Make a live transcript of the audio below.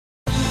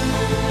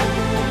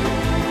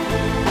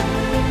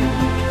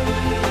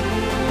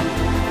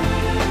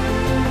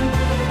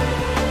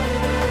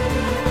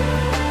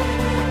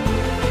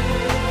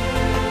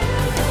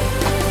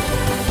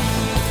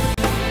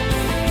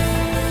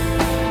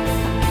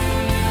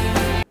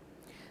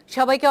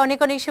সবাইকে অনেক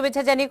অনেক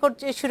শুভেচ্ছা জানিয়ে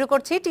শুরু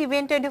করছি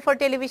টিবিএন 24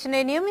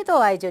 টেলিভিশনের নিয়মিত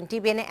আয়োজন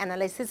টিবিএন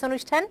অ্যানালাইসিস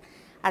অনুষ্ঠান।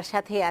 আর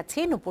সাথে আছি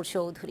নূপুর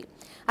চৌধুরী।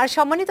 আর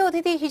সম্মানিত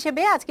অতিথি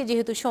হিসেবে আজকে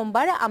যেহেতু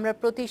সোমবার, আমরা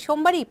প্রতি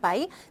সোমবারই পাই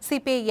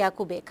সিপে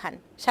ইয়াকুবে খান।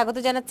 স্বাগত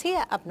জানাচ্ছি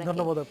আপনাকে।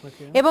 ধন্যবাদ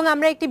আপনাকে। এবং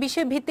আমরা একটি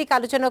বিষয় ভিত্তিক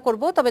আলোচনা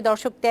করব, তবে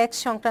দর্শক ট্যাক্স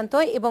সংক্রান্ত,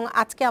 এবং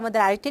আজকে আমাদের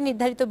আরেকটি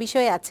নির্ধারিত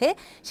বিষয় আছে।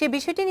 সেই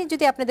বিষয়টি নিয়ে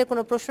যদি আপনাদের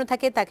কোনো প্রশ্ন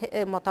থাকে, তাকে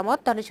মতামত,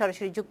 তাহলে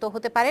সরাসরি যুক্ত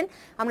হতে পারেন।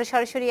 আমরা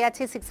সরাসরি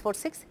আছি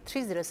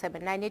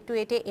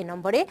 646-307-9828 এই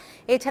নম্বরে।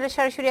 এছাড়া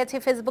সরাসরি আছে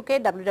ফেসবুকে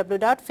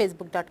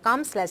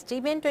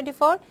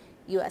www.facebook.com/tbn24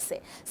 USA।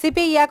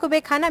 সিপি ইয়াকুবে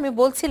খান, আমি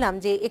বলছিলাম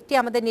যে একটি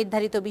আমাদের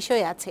নির্ধারিত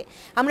বিষয় আছে,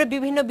 আমরা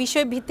বিভিন্ন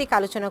বিষয় ভিত্তিক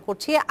আলোচনা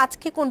করছি।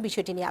 আজকে কোন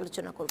বিষয়টি নিয়ে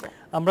আলোচনা করব?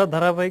 আমরা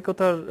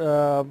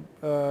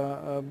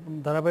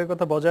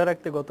ধারাবাহিকতা বজায়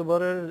রাখতে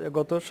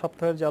গত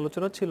সপ্তাহের যে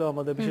আলোচনা ছিল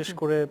আমাদের, বিশেষ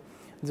করে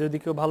যদি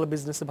কেউ ভালো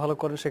বিজনেসে ভালো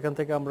করেন সেখান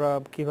থেকে আমরা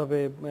কিভাবে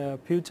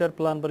ফিউচার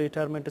প্ল্যান বা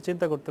রিটায়ারমেন্টে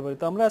চিন্তা করতে পারি,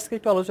 তো আমরা আজকে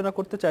একটু আলোচনা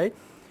করতে চাই।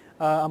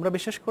 আমরা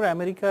বিশেষ করে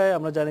আমেরিকায়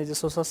আমরা জানি যে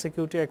সোশ্যাল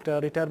সিকিউরিটি একটা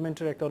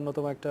রিটায়ারমেন্টের একটা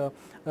অন্যতম একটা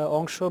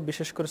অংশ।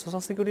 বিশেষ করে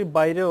সোশ্যাল সিকিউরিটির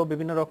বাইরেও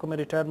বিভিন্ন রকমের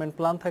রিটায়ারমেন্ট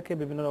প্ল্যান থাকে,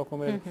 বিভিন্ন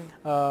রকমের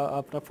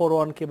আপনার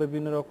 401k বা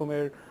বিভিন্ন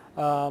রকমের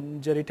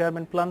যে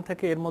রিটায়ারমেন্ট প্ল্যান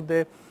থাকে। এর মধ্যে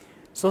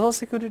সোশ্যাল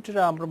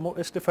সিকিউরিটিটা আমরা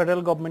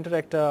ফেডারেল গভর্নমেন্টের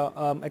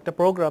একটা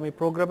প্রোগ্রাম, এই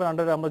প্রোগ্রামের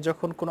আন্ডারে আমরা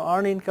যখন কোনো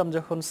আর্ন ইনকাম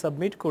যখন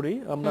সাবমিট করি,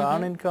 আমরা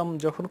আর্ন ইনকাম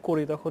যখন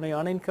করি, তখন এই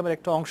আর্ন ইনকামের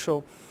একটা অংশ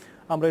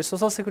আমরা এই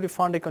সোশ্যাল সিকিউরিটি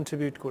ফান্ডে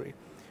কন্ট্রিবিউট করি।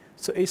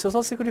 সো এই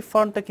সোশ্যাল সিকিউরিটি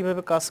ফান্ডটা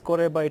কিভাবে কাজ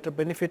করে বা এটার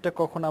বেনিফিটটা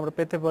কখন আমরা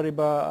পেতে পারি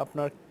বা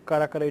আপনার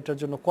কারা কারা এটার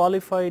জন্য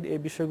কোয়ালিফাইড, এই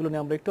বিষয়গুলো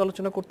নিয়ে আমরা একটু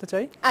আলোচনা করতে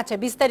চাই। আচ্ছা,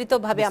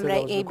 বিস্তারিতভাবে আমরা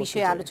এই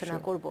বিষয়ে আলোচনা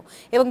করব।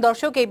 এবং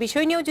দর্শক, এই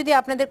বিষয় নিয়েও যদি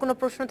আপনাদের কোনো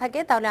প্রশ্ন থাকে,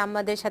 তাহলে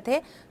আমাদের সাথে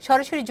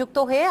সরাসরি যুক্ত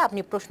হয়ে আপনি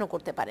প্রশ্ন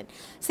করতে পারেন।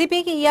 সিপি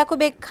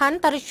ইয়াকুবে খান,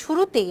 তার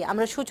শুরুতেই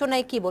আমরা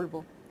সূচনায় কি বলবো?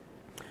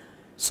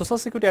 সোশ্যাল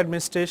সিকিউরিটি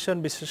অ্যাডমিনিস্ট্রেশন,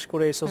 বিশেষ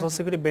করে এই সোশ্যাল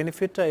সিকিউরিটি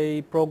বেনিফিটটা, এই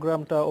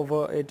প্রোগ্রামটা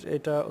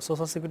এটা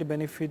সোশ্যাল সিকিউরিটি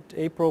বেনিফিট,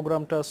 এই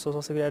প্রোগ্রামটা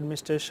সোশ্যাল সিকিউরিটি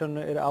অ্যাডমিনিস্ট্রেশন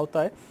এর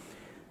আওতায়।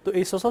 তো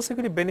এই সোশ্যাল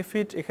সিকিউরিটি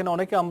বেনিফিট এখানে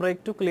অনেকে আমরা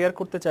একটু ক্লিয়ার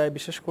করতে চাই।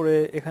 বিশেষ করে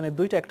এখানে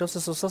দুইটা, একটা হচ্ছে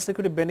সোশ্যাল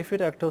সিকিউরিটি বেনিফিট,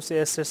 একটা হচ্ছে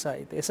এসএসআই।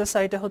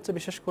 এসএসআইটা হচ্ছে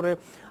বিশেষ করে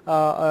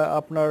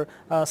আপনার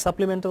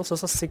সাপ্লিমেন্টাল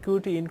সোশ্যাল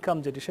সিকিউরিটি ইনকাম,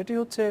 সেটি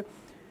হচ্ছে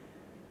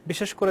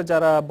বিশেষ করে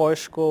যারা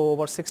বয়স্ক,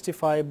 ওভার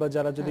 65, বা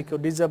যারা যদি কেউ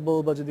ডিসেবল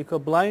বা যদি কেউ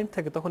ব্লাইন্ড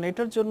থাকে, তখন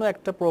এটার জন্য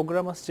একটা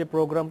প্রোগ্রাম আছে। যে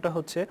প্রোগ্রামটা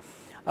হচ্ছে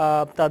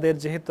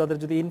যেহেতু তাদের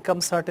যদি ইনকাম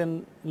সার্টেন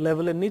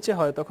লেভেলের নিচে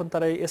হয়, তখন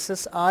তারা এই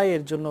এসএসআই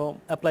এর জন্য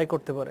অ্যাপ্লাই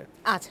করতে পারে।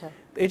 আচ্ছা,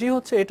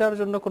 এটার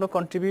জন্য কোনো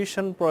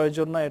কন্ট্রিবিউশন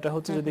প্রয়োজন না। এটা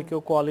হচ্ছে যদি কেউ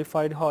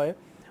কোয়ালিফাইড হয়,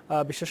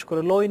 বিশেষ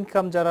করে লো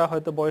ইনকাম যারা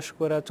হয়তো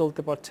বয়স্করা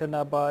চলতে পারছে না,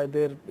 বা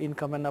এদের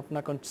ইনকাম এন্ড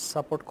আপনাকে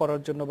সাপোর্ট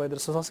করার জন্য, বা এদের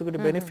সোশ্যাল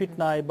সিকিউরিটি বেনিফিট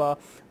নাই, বা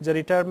যে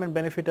রিটায়ারমেন্ট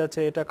বেনিফিট আছে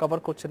এটা কভার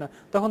করছে না,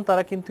 তখন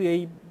তারা কিন্তু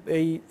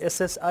এই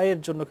এসএসআই এর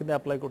জন্য কিন্তু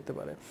অ্যাপ্লাই করতে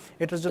পারে।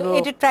 এটার জন্য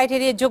এটার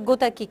ক্রাইটেরিয়া,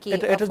 যোগ্যতা কি কি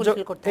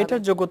ফুলফিল করতে হবে?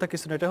 এটার যোগ্যতা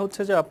কিছু না, এটা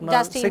হচ্ছে যে আপনার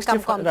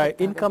 65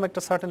 ইনকাম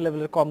একটা সার্টেন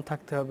লেভেলের কম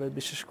থাকতে হবে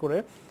বিশেষ করে।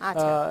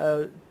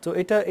 তো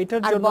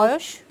এটার জন্য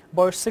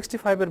বয়স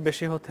 65 এর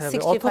বেশি হতে হবে,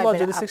 অথবা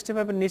যদি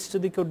 65 এর নিচে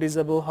যদি কেউ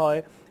ডিসেবল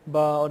হয়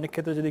বা অনেক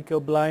ক্ষেত্রে যদি কেউ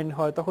ব্লাইন্ড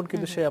হয়, তখন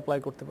কিন্তু সে অ্যাপ্লাই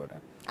করতে পারে।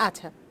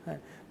 আচ্ছা, হ্যাঁ।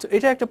 তো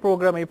এটা একটা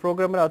প্রোগ্রাম। এই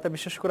প্রোগ্রামের আওতায়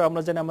বিশেষ করে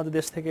আমরা জানি আমাদের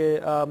দেশ থেকে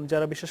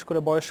যারা বিশেষ করে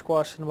বয়স্ক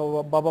আসেন বা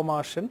বাবা মা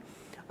আসেন,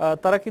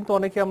 তারা কিন্তু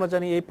অনেকে আমরা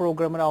জানি এই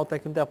প্রোগ্রামের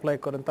আওতায় কিন্তু অ্যাপ্লাই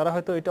করেন। তারা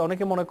হয়তো এটা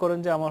অনেকে মনে করেন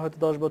যে আমার হয়তো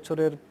 10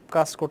 বছরের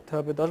কাজ করতে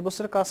হবে, 10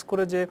 বছরের কাজ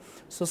করে যে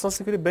সোশ্যাল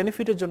সিকিউরিটি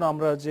বেনিফিটের জন্য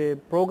আমরা যে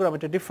প্রোগ্রাম,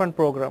 এটা ডিফারেন্ট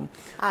প্রোগ্রাম।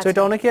 তো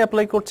এটা অনেকে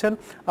অ্যাপ্লাই করছেন।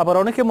 আবার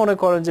অনেকে মনে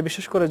করেন যে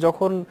বিশেষ করে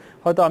যখন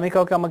হয়তো আমি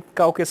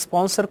কাউকে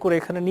স্পন্সর করে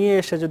এখানে নিয়ে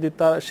এসে, যদি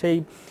তার সেই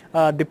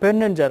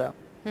ডিপেন্ডেন্ট যারা,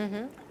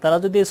 তারা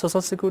যদি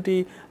সোশ্যাল সিকিউরিটি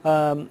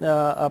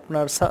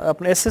আপনার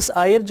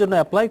এসএসআই এর জন্য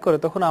অ্যাপ্লাই করে,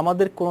 তখন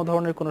আমাদের কোনো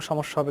ধরনের কোনো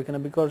সমস্যা হবে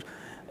কিনা, বিকজ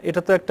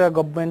এটা তো একটা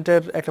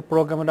গভর্নমেন্টের একটা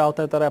প্রোগ্রামের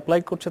আওতায় তারা অ্যাপ্লাই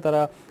করছে,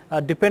 তারা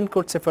ডিপেন্ড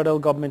করছে ফেডারেল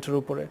গভর্নমেন্টের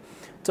উপরে।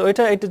 তো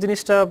এটা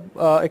জিনিসটা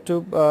একটু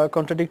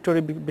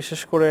কন্ট্রাডিক্টরি,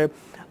 বিশেষ করে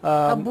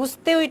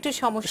বুঝতেও একটু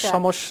সমস্যা।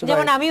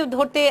 যেমন আমি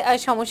ধরতে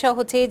সমস্যা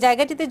হচ্ছে এই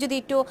জায়গাটিতে, যদি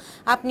একটু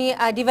আপনি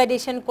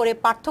ডিভাইডেশন করে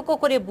পার্থক্য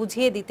করে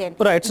বুঝিয়ে দিতেন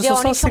যে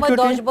অনেক সময়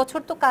 10 বছর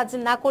তো কাজ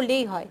না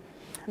করলেই হয়।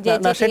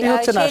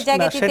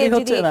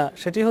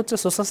 সেটি হচ্ছে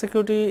সোশ্যাল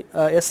সিকিউরিটি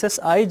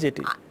এসএসআই,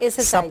 যেটি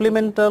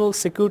সাপ্লিমেন্টাল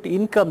সিকিউরিটি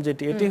ইনকাম,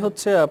 এটি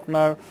হচ্ছে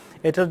আপনার,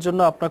 এটার জন্য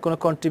আপনার কোনো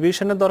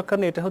কন্ট্রিবিউশনের দরকার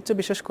নেই। এটা হচ্ছে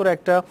বিশেষ করে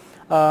একটা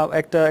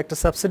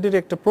সাবসিডির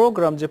একটা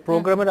প্রোগ্রাম, যে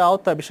প্রোগ্রামের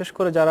আওতায় বিশেষ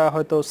করে যারা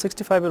হয়তো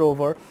 65 এর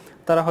ওভার,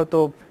 তারা হয়তো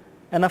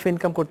এনাফ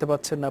ইনকাম করতে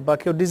পারছেন না, বা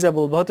কেউ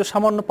ডিসেবল বা হয়তো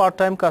সামান্য পার্ট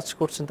টাইম কাজ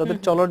করছেন, তাদের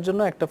চলার জন্য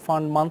একটা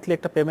ফান্ড মান্থলি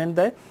একটা পেমেন্ট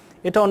দেয়।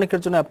 এটা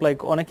অনেকের জন্য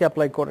অনেকে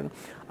অ্যাপ্লাই করেন।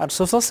 আর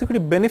সোশ্যাল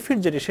সিকিউরিটি বেনিফিট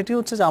সেটি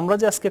হচ্ছে যে আমরা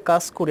যে আজকে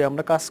কাজ করি,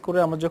 আমরা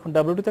যখন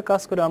ডাব্লিউটিতে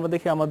কাজ করি, আমরা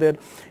দেখি আমাদের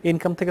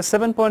ইনকাম থেকে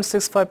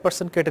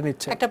 7.65% কেটে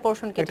নিচ্ছে, একটা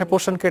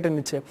পোর্শন কেটে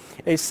নিচ্ছে।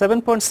 এই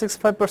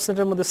 7.65%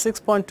 এর মধ্যে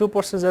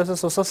 6.2% যা হচ্ছে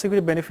সোশ্যাল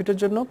সিকিউরিটি বেনিফিটের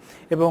জন্য,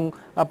 এবং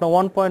আপনার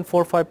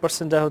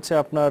 1.45% যা হচ্ছে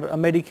আপনার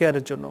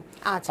মেডিকেয়ারের জন্য।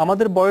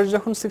 আমাদের বয়স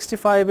যখন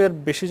 65 এর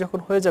বেশি যখন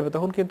হয়ে যাবে,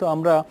 তখন কিন্তু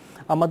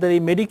আমাদের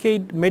এই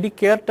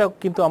মেডিকেয়ারটা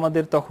কিন্তু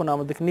তখন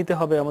আমাদেরকে নিতে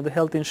হবে আমাদের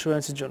হেলথ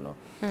ইন্স্যুরেন্সের জন্য।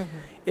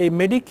 এই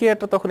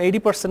মেডিকেয়ারটা তখন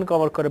 80%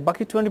 কভার করে,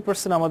 বাকি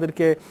 20%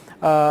 আমাদেরকে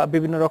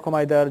বিভিন্ন রকম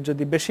আইদার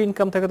যদি বেশি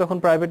ইনকাম থাকে তখন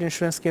প্রাইভেট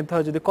ইন্স্যুরেন্স কিনতে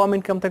হয়, যদি কম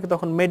ইনকাম থাকে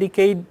তখন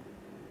মেডিকেইড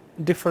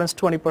ডিফারেন্স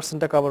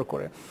 20%টা কভার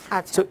করে।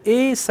 সো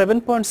এই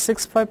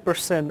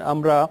 7.65%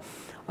 আমরা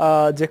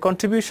যে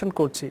কন্ট্রিবিউশন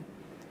করছি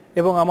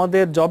এবং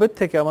আমাদের জবের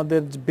থেকে,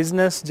 আমাদের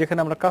বিজনেস যেখানে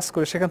আমরা কাজ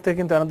করি সেখান থেকে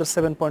কিন্তু আমাদের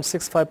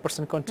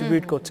 7.65%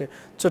 কন্ট্রিবিউট করছে।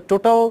 সো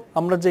টোটাল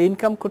আমরা যে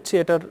ইনকাম করছি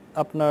এটার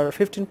আপনার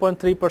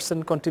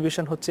 15.3%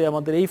 কন্ট্রিবিউশন হচ্ছে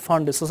আমাদের এই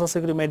ফান্ডে, সোশ্যাল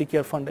সিকিউরিটি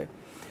মেডিকেয়ার ফান্ডে।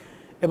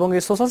 এবং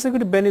এই সোশ্যাল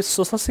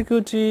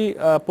সিকিউরিটি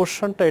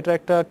পোর্শনটা, এটা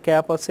একটা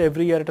ক্যাপ আছে,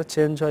 এভরি ইয়ার এটা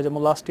চেঞ্জ হয়। যেমন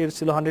লাস্ট ইয়ার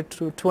ছিল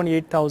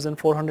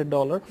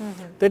 $128,400,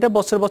 তো এটা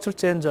বছর বছর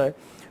চেঞ্জ হয়।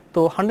 তো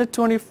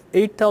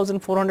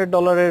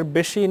 $128,400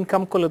 বেশি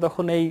ইনকাম করলে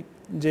তখন এই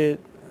যে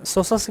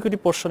সোশ্যাল সিকিউরিটি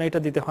পোর্শন এটা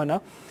দিতে হয় না,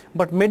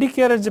 বাট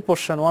মেডিকেয়ারের যে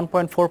পোর্শন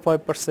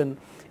 1.45%,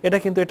 এটা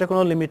কিন্তু এটা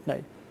কোনো লিমিট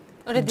নাই,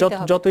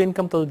 যত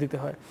ইনকাম তত দিতে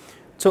হয়।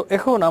 তো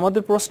এখন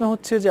আমাদের প্রশ্ন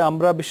হচ্ছে যে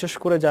আমরা বিশেষ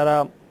করে যারা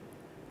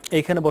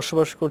এইখানে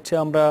বসবাস করছি,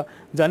 আমরা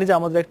জানি যে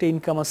আমাদের একটা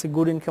ইনকাম আছে,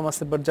 গুড ইনকাম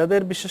আছে, বাট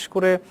যাদের বিশেষ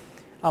করে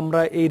আমরা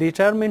এই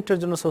রিটায়ারমেন্টের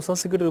জন্য সোশ্যাল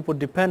সিকিউরিটির উপর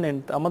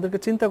ডিপেন্ডেন্ট, আমাদেরকে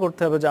চিন্তা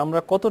করতে হবে যে আমরা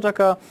কত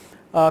টাকা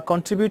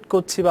কন্ট্রিবিউট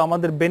করছি বা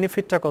আমাদের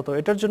বেনিফিটটা কত।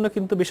 এটার জন্য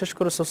কিন্তু বিশেষ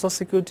করে সোশ্যাল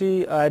সিকিউরিটি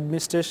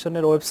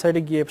অ্যাডমিনিস্ট্রেশনের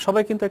ওয়েবসাইটে গিয়ে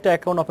সবাই কিন্তু একটা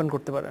অ্যাকাউন্ট ওপেন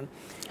করতে পারেন।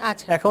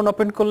 অ্যাকাউন্ট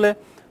ওপেন করলে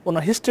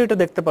ওনার হিস্ট্রিটা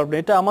দেখতে পারবেন।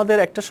 এটা আমাদের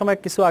একটা সময়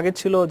কিছু আগে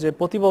ছিল যে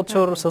প্রতি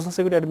বছর সোশ্যাল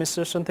সিকিউরিটি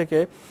অ্যাডমিনিস্ট্রেশন থেকে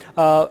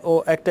ও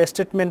একটা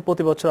স্টেটমেন্ট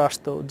প্রতি বছর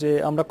আসতো যে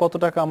আমরা কত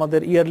টাকা,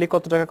 আমাদের ইয়ারলি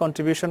কত টাকা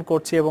কন্ট্রিবিউশন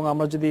করছি, এবং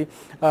আমরা যদি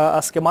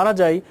আজকে মারা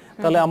যাই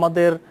তাহলে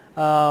আমাদের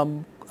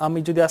আমি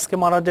যদি আজকে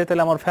মারা যাই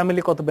তাহলে আমার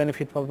ফ্যামিলি কত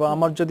বেনিফিট পাবে,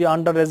 আমার যদি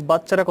আন্ডার এজ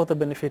বাচ্চারা কত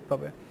বেনিফিট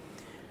পাবে।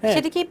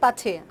 সেটা কি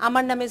পাচ্ছে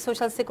আমার নামে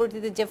সোশ্যাল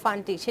সিকিউরিটিতে যে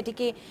ফান্ডটি, সেটি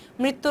কি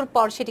মৃত্যুর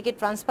পর সেটি কি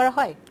ট্রান্সফার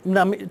হয়?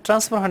 না,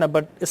 ট্রান্সফার হয় না,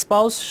 বাট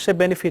স্পাউস সে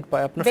বেনিফিট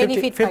পায়, আপনার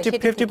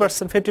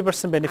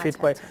 50% বেনিফিট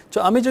পায়। তো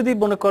আমি যদি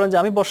মনে করেন যে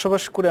আমি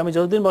বসবাস করি, আমি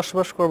যতদিন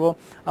বসবাস করব,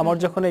 আমার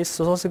যখন এই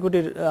সোশ্যাল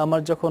সিকিউরিটির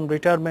আমার যখন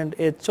রিটায়ারমেন্ট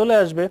এজ চলে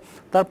আসবে,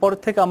 তারপর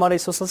থেকে আমার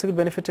এই সোশ্যাল সিকিউরিটি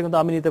বেনিফিটটা কিন্তু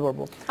আমি নিতে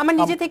পারবো। আমার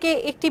নিজে থেকে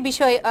একটি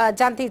বিষয়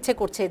জানতে ইচ্ছে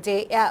করছে যে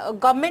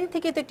গভর্নমেন্ট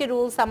থেকে তো একটি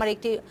রুলস আমার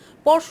একটি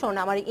পোরশন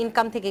আমার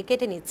ইনকাম থেকে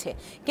কেটে নিচ্ছে,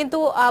 কিন্তু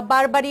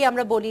বারবারই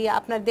আমরা বলি,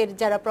 আপনাদের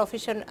যারা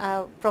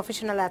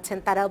প্রফেশনাল আছেন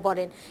তারাও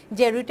বলেন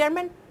যে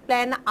রিটায়ারমেন্ট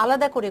প্ল্যান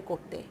আলাদা করে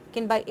করতে,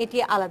 কিংবা এটি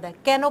আলাদা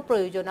কেন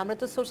প্রয়োজন? আমরা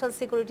তো সোশ্যাল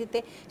সিকিউরিটিতে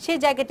সেই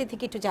জায়গাটি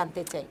থেকে একটু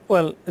জানতে চাই।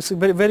 Well, it's a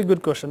very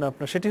good question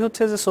আপনার। সেটি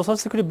হচ্ছে যে সোশ্যাল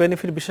সিকিউরিটি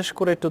বেনিফিট বিশেষ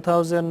করে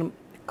 2000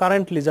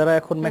 কারেন্টলি যারা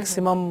এখন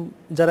ম্যাক্সিমাম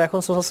যারা এখন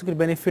সোশ্যাল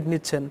সিকিউরিটি বেনিফিট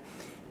নিচ্ছেন,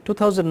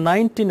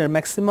 2019 এর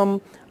ম্যাক্সিমাম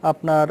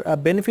আপনার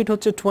বেনিফিট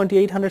হচ্ছে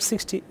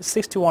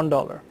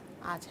 $2,861।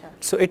 আচ্ছা,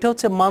 সো এটা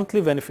হচ্ছে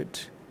মান্থলি বেনিফিট।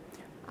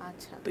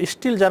 আচ্ছা,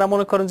 স্টিল যারা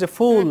মনে করেন যে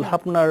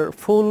আপনার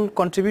ফুল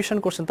কন্ট্রিবিউশন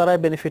করছেন তারাই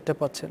বেনিফিটটা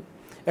পাচ্ছেন।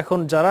 এখন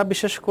যারা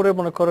বিশেষ করে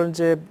মনে করেন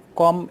যে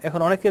কম, এখন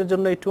অনেকের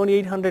জন্য এই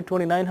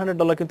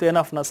 $2,800-$2,900 কিন্তু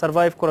এনাফ না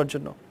সার্ভাইভ করার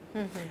জন্য।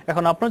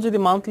 এখন আপনার যদি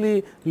মান্থলি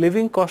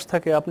লিভিং কস্ট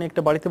থাকে, আপনি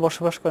একটা বাড়িতে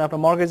বসবাস করেন,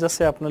 আপনার মর্গেজ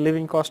আছে, আপনার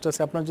লিভিং কস্ট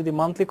আছে, আপনার যদি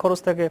মান্থলি খরচ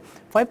থাকে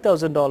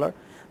 $5,000,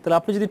 তাহলে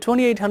আপনি যদি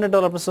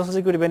 $2,800 আপনার সোশ্যাল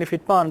সিকিউরিটি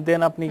বেনিফিট পান,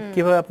 দেন আপনি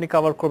কিভাবে আপনি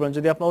কভার করবেন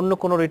যদি আপনার অন্য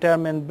কোনো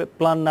রিটায়ারমেন্ট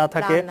প্ল্যান না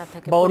থাকে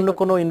বা অন্য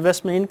কোনো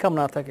ইনভেস্টমেন্ট ইনকাম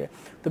না থাকে।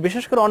 তো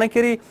বিশেষ করে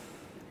অনেকেরই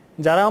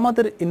যারা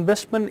আমাদের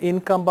ইনভেস্টমেন্ট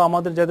ইনকাম বা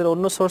আমাদের যাদের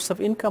অন্য সোর্স অফ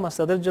ইনকাম আছে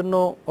তাদের জন্য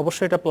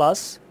অবশ্যই এটা প্লাস,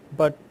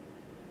 বাট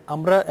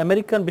আমরা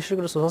আমেরিকান বিশেষ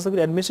করে সোশ্যাল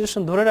সিকিউরিটি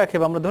অ্যাডমিনিস্ট্রেশন ধরে রাখি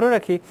বা আমরা ধরে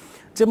রাখি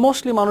যে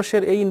মোস্টলি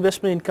মানুষের এই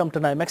ইনভেস্টমেন্ট ইনকামটা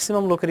নাই,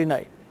 ম্যাক্সিমাম লোকেরই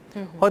নাই,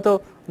 হয়তো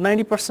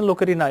 90%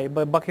 লোকেরই নাই,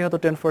 বা বাকি হয়তো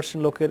 10%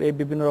 লোকের এই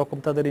বিভিন্ন রকম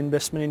তাদের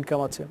ইনভেস্টমেন্ট ইনকাম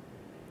আছে,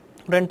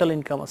 রেন্টাল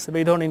ইনকাম আছে,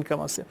 এই ধরনের ইনকাম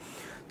আছে।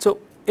 সো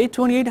এই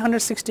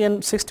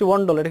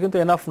 $2,861 এটা কিন্তু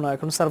এনাফ না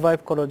এখন সার্ভাইভ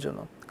করার জন্য,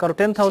 কারণ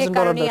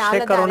 $10,000 সে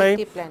কারণে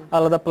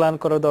আলাদা প্ল্যান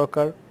করা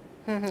দরকার।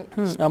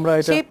 আমরা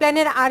এটা সেই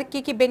প্ল্যানের আর কি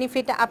কি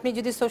বেনিফিট আপনি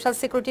যদি সোশ্যাল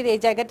সিকিউরিটির এই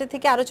জায়গাটা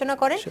থেকে আলোচনা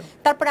করেন,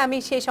 তারপর আমি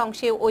শেষ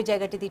অংশে ওই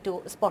জায়গাটিতে একটু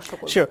স্পর্শ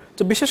করব। শিওর।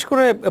 তো বিশেষ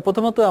করে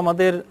প্রথমত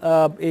আমাদের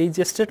এই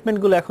যে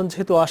স্টেটমেন্টগুলো এখন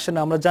যেহেতু আসে না,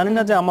 আমরা জানি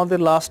না যে আমাদের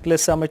লাস্ট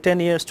লেসে আমি 10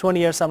 ইয়ার্স 20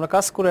 ইয়ার্স আমরা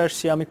কাজ করে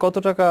আসছি, আমি কত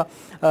টাকা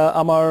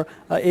আমার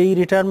এই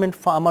রিটায়ারমেন্ট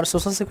আমার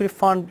সোশ্যাল সিকিউরিটি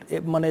ফান্ড,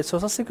 মানে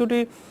সোশ্যাল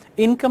সিকিউরিটি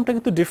ইনকামটা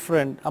কিন্তু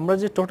ডিফারেন্ট। আমরা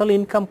যে টোটাল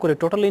ইনকাম করে,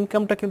 টোটাল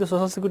ইনকামটা কিন্তু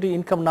সোশ্যাল সিকিউরিটি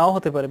ইনকাম নাও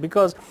হতে পারে,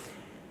 বিকজ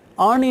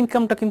আর্ন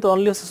ইনকামটা কিন্তু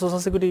অনলি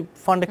সোশ্যাল সিকিউরিটি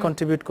ফান্ডে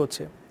কন্ট্রিবিউট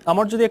করছে।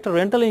 আমার যদি একটা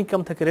রেন্টাল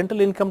ইনকাম থাকে, রেন্টাল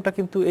ইনকামটা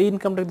কিন্তু এই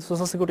ইনকামটা কিন্তু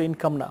সোশ্যাল সিকিউরিটি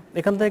ইনকাম না,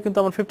 এখান থেকে কিন্তু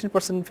আমার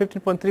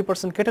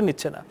 15.3% কেটে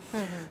নিচ্ছে না।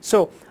 সো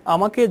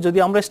আমাকে যদি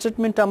আমরা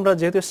স্টেটমেন্টটা, আমরা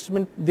যেহেতু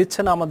স্টেটমেন্ট দিচ্ছে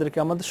না আমাদেরকে,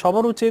 আমাদের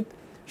সবার উচিত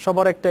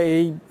সবার একটা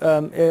এই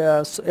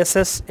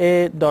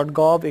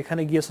ssa.gov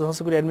এখানে গিয়ে সোশ্যাল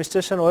সিকিউরিটি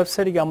অ্যাডমিনিস্ট্রেশন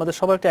ওয়েবসাইটে গিয়ে আমাদের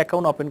সবার একটা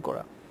অ্যাকাউন্ট ওপেন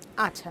করা।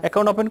 আচ্ছা,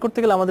 অ্যাকাউন্ট ওপেন করতে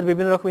গেলে আমাদের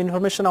বিভিন্ন রকম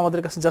ইনফরমেশন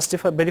আমাদের কাছে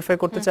জাস্টিফাই ভেরিফাই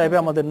করতে চাইবে,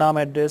 আমাদের নাম,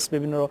 অ্যাড্রেস,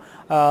 বিভিন্ন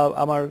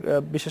আমার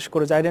বিশেষ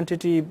করে যে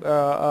আইডেন্টিটি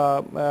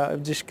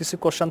যে কিছু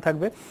কোশ্চেন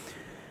থাকবে।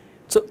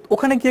 সো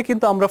ওখানে গিয়ে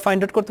কিন্তু আমরা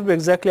ফাইন্ড আউট করতে পারবো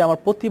এক্স্যাক্টলি আমার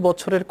প্রতি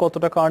বছরের কত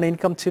টাকা আর্ন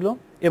ইনকাম ছিল,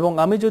 এবং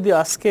আমি যদি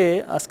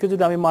আজকে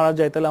যদি আমি মারা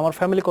যাই তাহলে আমার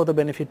ফ্যামিলি কত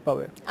বেনিফিট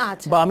পাবে,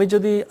 বা আমি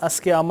যদি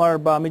আজকে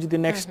আমি যদি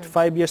নেক্সট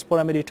 5 ইয়ার্স পর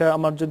আমি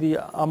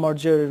আমার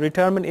যে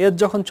রিটায়ারমেন্ট এজ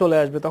যখন চলে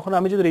আসবে তখন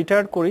আমি যদি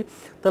রিটায়ার করি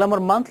তাহলে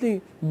আমার মান্থলি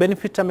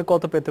বেনিফিটটা আমি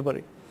কত পেতে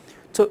পারি।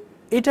 সো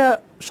এটা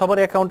সবার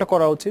অ্যাকাউন্টে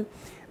করা উচিত।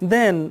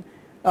 দেন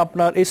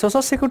আপনার এই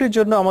সোশ্যাল সিকিউরিটির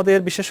জন্য আমাদের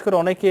বিশেষ করে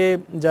অনেকে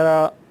যারা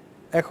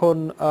এখন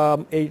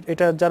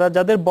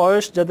যাদের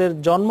বয়স, যাদের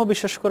জন্ম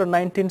বিশেষ করে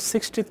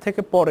 1960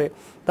 থেকে পরে,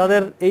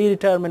 তাদের এই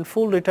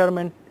ফুল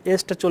রিটায়ারমেন্ট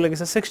এজটা চলে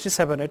গেছে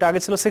 67, এটা আগে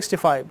ছিল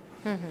 65।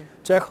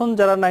 তো এখন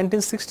যারা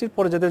 1960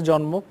 পরে যাদের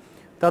জন্ম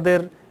তাদের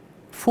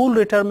ফুল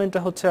রিটায়ারমেন্টটা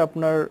হচ্ছে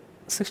আপনার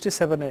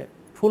 67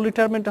 ফুল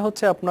রিটায়ারমেন্টটা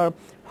হচ্ছে আপনার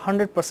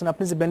 100%।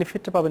 আপনি যে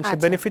বেনিফিটটা পাবেন সেই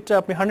বেনিফিটটা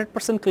আপনি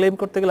 100% ক্লেম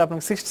করতে গেলে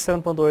আপনাকে 67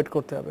 পর্যন্ত ওয়েট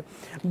করতে হবে।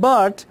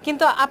 বাট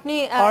কিন্তু আপনি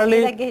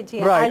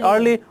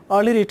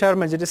আর্লি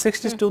রিটায়ারমেন্ট যেটা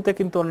 62 তে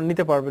কিন্তু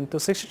নিতে পারবেন। তো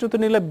 62 তে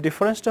নিলে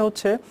ডিফারেন্সটা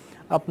হচ্ছে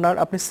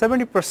আপনি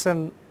 70%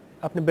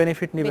 আপনি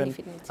বেনিফিট নেবেন,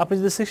 আপনি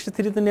যদি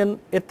 63 তে নেন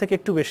এর থেকে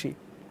একটু বেশি।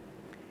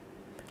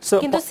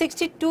 কিন্তু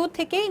 62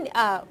 থেকেই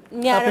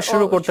আপনি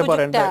শুরু করতে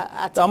পারেন।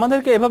 তো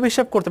আমাদেরকে এভাবে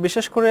হিসাব করতে,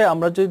 বিশেষ করে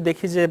আমরা যদি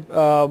দেখি যে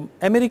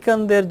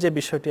আমেরিকানদের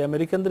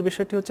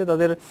বিষয়টি হচ্ছে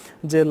তাদের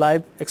যে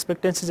লাইফ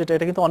এক্সপেক্টেন্সি যেটা,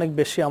 এটা কিন্তু অনেক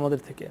বেশি আমাদের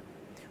থেকে।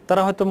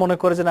 তারা হয়তো মনে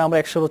করে যে না আমরা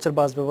 100 বছর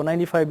বাঁচবো,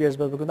 95 ইয়ার্স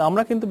বাঁচবো, কিন্তু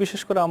আমরা কিন্তু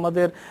বিশেষ করে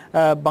আমাদের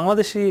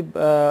বাংলাদেশি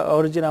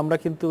অরিজিন আমরা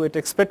কিন্তু এটা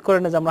এক্সপেক্ট করি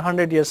না যে আমরা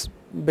 100 ইয়ার্স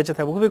বেঁচে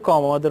থাকবো, খুবই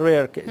কম, আমাদের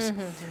রেয়ার কেস।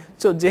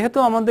 তো যেহেতু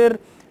আমাদের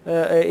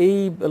এই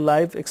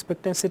লাইফ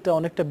এক্সপেক্টেন্সিটা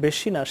অনেকটা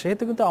বেশি না,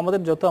 সেহেতু কিন্তু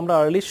আমাদের যত আমরা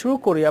আর্লি শুরু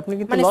করি আপনি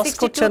কিন্তু লস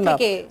করছেন না।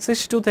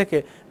 62 থেকে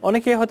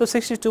অনেকে হয়তো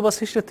 62 বা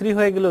 63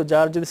 হয়ে গেল,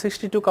 যার যদি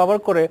 62 কভার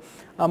করে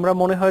আমরা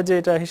মনে হয় যে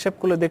এটা হিসাব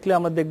করে দেখলে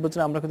আমরা দেখবো যে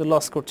আমরা কিন্তু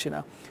লস করছি না।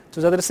 তো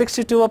যাদের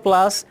 62 বা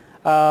প্লাস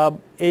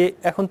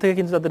এখন থেকে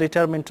কিন্তু তাদের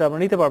রিটায়ারমেন্টটা আমরা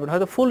নিতে পারবেন।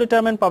 হয়তো ফুল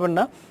রিটায়ারমেন্ট পাবেন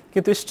না,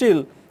 কিন্তু স্টিল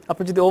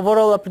আপনি যদি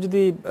ওভারঅল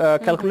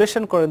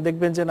ক্যালকুলেশন করেন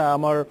দেখবেন যে না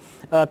আমার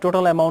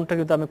টোটাল অ্যামাউন্টটা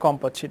কিন্তু আমি কম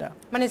পাচ্ছি না।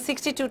 মানে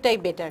 62টাই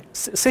বেটার।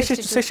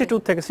 62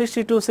 থেকে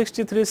 62,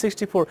 63,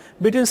 64,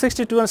 বিটুইন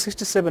 62 আর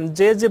 67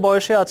 যে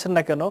বয়সে আছেন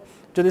না কেন,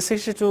 যদি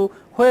 62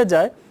 হয়ে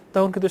যায়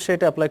তখন কিন্তু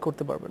সেটা অ্যাপ্লাই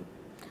করতে পারবেন।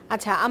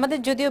 আচ্ছা, আমাদের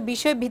যদিও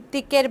বিষয়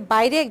ভিত্তিকের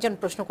বাইরে একজন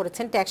প্রশ্ন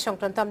করেছেন ট্যাক্স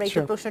সংক্রান্ত, আমরা এই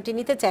প্রশ্নটি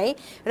নিতে চাই।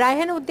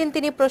 রায়হান উদ্দিন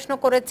তিনি প্রশ্ন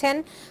করেছেন,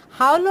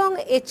 how long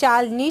a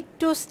child need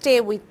to stay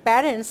with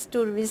parents to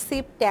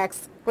receive tax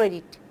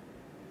credit?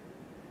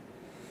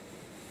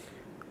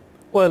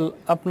 Well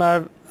আপনার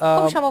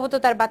খুব সম্ভবত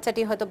তার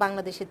বাচ্চাটি হয়তো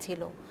বাংলাদেশে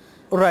ছিল,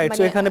 রাইট।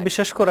 সো এখানে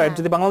বিশেষ করে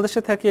যদি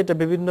বাংলাদেশে থাকে এটা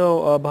বিভিন্ন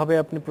ভাবে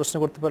আপনি প্রশ্ন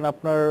করতে পারেন।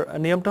 আপনার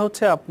নিয়মটা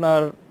হচ্ছে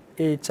আপনার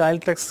এই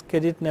চাইল্ড ট্যাক্স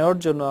ক্রেডিট নেওয়ার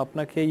জন্য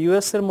আপনাকে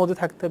ইউএস এর মধ্যে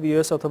থাকতে হবে,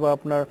 ইউএস অথবা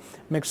আপনার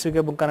মেক্সিকো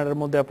এবং কানাডার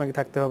মধ্যে আপনাকে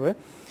থাকতে হবে।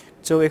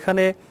 তো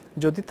এখানে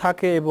যদি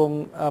থাকে এবং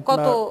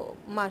কত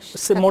মাস,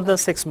 মোর দ্যান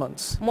 6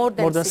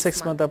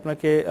 মান্থস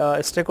আপনাকে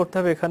স্টে করতে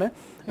হবে এখানে।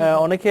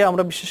 অনেকে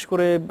আমরা বিশেষ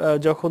করে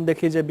যখন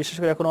দেখি যে বিশেষ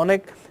করে এখন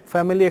অনেক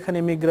ফ্যামিলি এখানে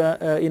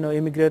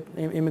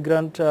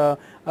ইমিগ্রান্ট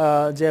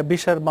যে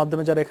ভিসার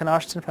মাধ্যমে যারা এখানে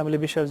আসছেন ফ্যামিলি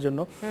ভিসার জন্য,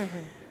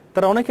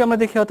 তারা অনেকে আমরা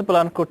দেখি হয়তো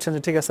প্ল্যান করছেন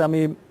যে ঠিক আছে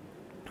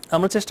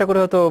আমরা চেষ্টা করি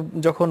হয়তো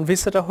যখন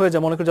ভিসাটা হয়ে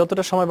যায় মনে করি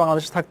যতটা সময়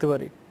বাংলাদেশে থাকতে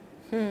পারি,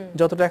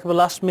 যতটা একেবারে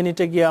লাস্ট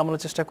মিনিটে গিয়ে আমরা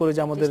চেষ্টা করি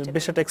যে আমাদের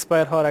ভিসাটা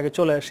এক্সপায়ার হওয়ার আগে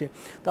চলে আসি।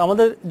 তো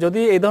আমাদের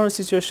যদি এই ধরনের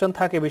সিচুয়েশন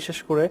থাকে বিশেষ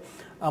করে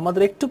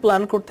আমাদের একটু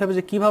প্ল্যান করতে হবে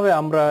যে কিভাবে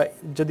আমরা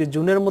যদি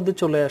জুনের মধ্যে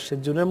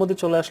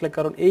চলে আসলে,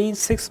 কারণ এই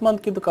 6 মান্থ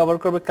কিন্তু কভার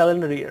করবে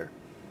ক্যালেন্ডার ইয়ার।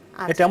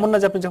 এটা এমন না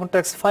যে আপনি যখন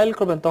ট্যাক্স ফাইল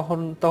করবেন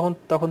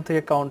তখন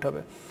থেকে কাউন্ট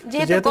হবে,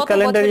 যেহেতু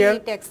ক্যালেন্ডার ইয়ার,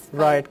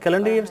 রাইট,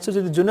 ক্যালেন্ডার ইয়ার।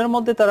 যদি জুনের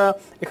মধ্যে তারা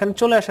এখানে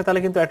চলে আসে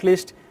তাহলে কিন্তু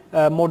at least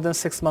more than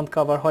 6 month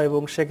cover হয়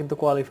এবং সে কিন্তু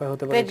কোয়ালিফাই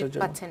হতে পারে এটার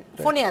জন্য।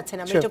 ফোনে আছেন,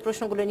 আমরা একটু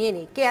প্রশ্নগুলো নিয়ে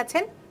নেই। কে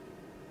আছেন?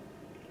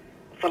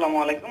 আসসালামু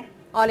আলাইকুম।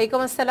 ওয়ালাইকুম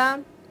আসসালাম।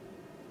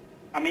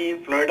 আমি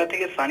ফ্লোরিডা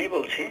থেকে সানি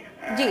বলছি।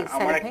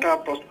 আমার একটা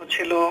প্রশ্ন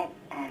ছিল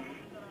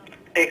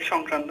ট্যাক্স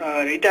সংক্রান্ত,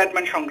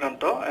 রিটায়ারমেন্ট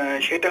সংক্রান্ত।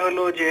 সেটা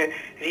হলো যে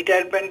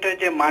রিটায়ারমেন্টের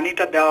যে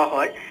মানিটা দেওয়া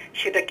হয়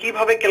সেটা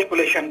কিভাবে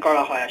ক্যালকুলেশন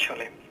করা হয়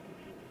আসলে,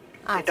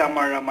 এটা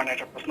আমার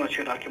একটা প্রশ্ন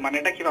ছিল আর কি।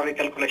 এটা কিভাবে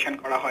ক্যালকুলেশন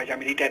করা হয় যে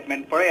আমি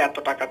রিটায়ারমেন্ট পরে এত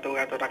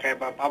টাকায়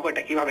পাবো,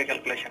 এটা কিভাবে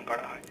ক্যালকুলেশন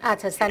করা হয়?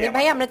 আচ্ছা সানি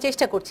ভাই, আমরা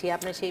চেষ্টা করছি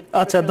আপনার সেই।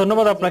 আচ্ছা,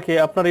 ধন্যবাদ আপনাকে।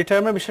 আপনার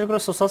রিটায়ারমেন্ট বিশেষ করে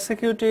সোশ্যাল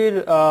সিকিউরিটির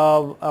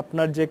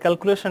আপনার যে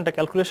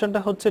ক্যালকুলেশনটা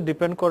হচ্ছে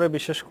ডিপেন্ড করে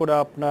বিশেষ করে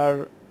আপনার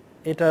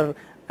এটার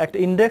একটা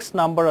ইন্ডেক্স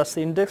নাম্বার আছে।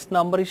 ইন্ডেক্স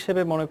নাম্বার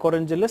হিসেবে মনে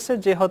করেন যে লেটস সে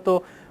যে হয়তো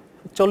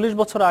 40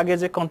 বছর আগে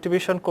যে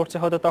কন্ট্রিবিউশন করছে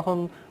হয়তো তখন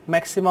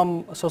ম্যাক্সিমাম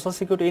সোশ্যাল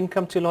সিকিউরিটি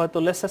ইনকাম ছিল হয়তো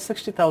লেস দ্যান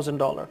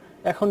 $60,000,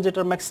 এখন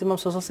যেটার ম্যাক্সিমাম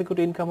সোশ্যাল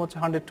সিকিউরিটি ইনকাম হচ্ছে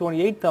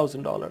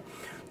 $128,000।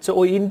 সো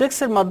ওই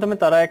ইন্ডেক্সের মাধ্যমে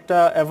তারা একটা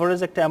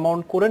এভারেজ একটা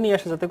অ্যামাউন্ট করে নিয়ে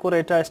আসে যাতে করে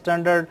এটা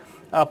স্ট্যান্ডার্ড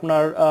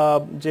আপনার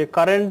যে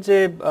কারেন্ট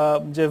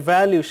যে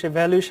ভ্যালু সে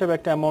ভ্যালু হিসেবে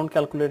একটা অ্যামাউন্ট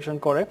ক্যালকুলেশন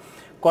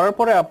করার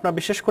পরে আপনার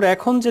বিশেষ করে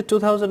এখন যে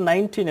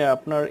 2019-এ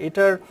আপনার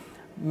এটার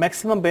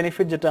ম্যাক্সিমাম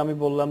বেনিফিট যেটা আমি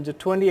বললাম যে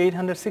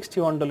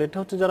 $2,861, এটা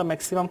হচ্ছে যারা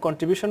ম্যাক্সিমাম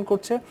কন্ট্রিবিউশন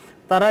করছে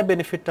তারাই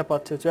বেনিফিটটা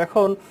পাচ্ছে। তো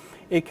এখন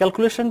এই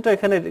ক্যালকুলেশনটা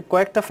এখানে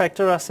কয়েকটা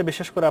ফ্যাক্টর আছে,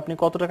 বিশেষ করে আপনি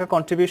কত টাকা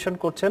কন্ট্রিবিউশন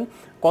করছেন,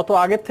 কত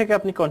আগের থেকে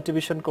আপনি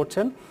কন্ট্রিবিউশন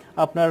করছেন।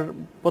 আপনার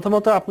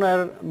প্রথমত আপনার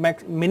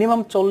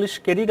মিনিমাম 40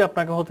 ক্রেডিট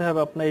আপনাকে হতে হবে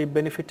আপনার এই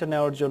বেনিফিটটা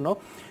নেওয়ার জন্য।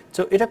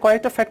 তো এটা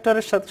কয়েকটা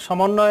ফ্যাক্টরের সাথে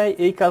সমন্বয়ে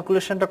এই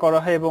ক্যালকুলেশনটা করা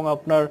হয় এবং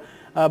আপনার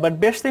বাট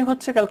বেস্ট থিং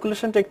হচ্ছে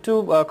ক্যালকুলেশনটা একটু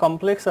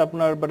কমপ্লেক্স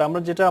আপনার, বাট আমরা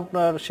যেটা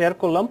আপনার শেয়ার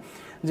করলাম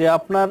যে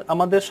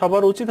আমাদের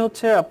সবার উচিত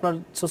হচ্ছে আপনার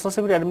সোশ্যাল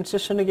সিকিউরিটি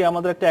অ্যাডমিনিস্ট্রেশনে গিয়ে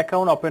আমাদের একটা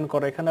অ্যাকাউন্ট ওপেন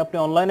করা। এখানে আপনি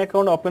অনলাইন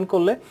অ্যাকাউন্ট ওপেন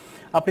করলে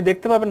আপনি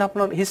দেখতে পাবেন,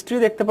 আপনার হিস্ট্রি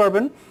দেখতে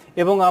পারবেন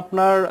এবং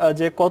আপনার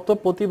যে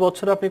প্রতি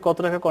বছর আপনি কত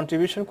টাকা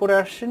কন্ট্রিবিউশন করে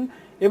আসছেন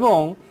এবং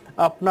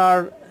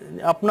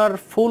আপনার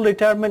ফুল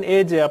রিটায়ারমেন্ট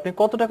এজে আপনি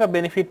কত টাকা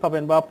বেনিফিট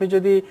পাবেন, বা আপনি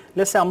যদি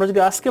আমি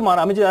যদি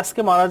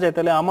আজকে মারা যাই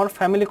তাহলে আমার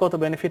ফ্যামিলি কত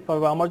বেনিফিট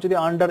পাবে, আমার যদি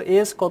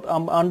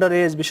আন্ডার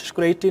এজ বিশেষ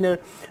করে 18 এর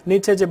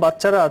নিচে যে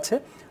বাচ্চারা আছে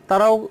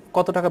তারাও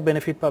কত টাকা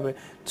বেনিফিট পাবে।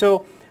 সো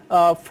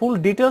ফুল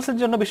ডিটেলস এর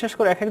জন্য বিশেষ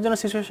করে এক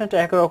একজনের সিচুয়েশনটা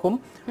একরকম,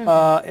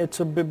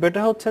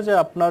 বেটার হচ্ছে যে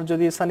আপনার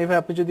যদি সানি ভাই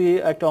আপনি যদি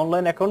একটা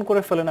অনলাইন অ্যাকাউন্ট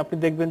করে ফেলেন, আপনি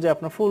দেখবেন যে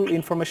আপনার ফুল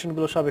ইনফরমেশন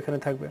গুলো সব এখানে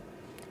থাকবে।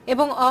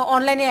 এবং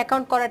অনলাইনে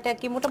অ্যাকাউন্ট করাটা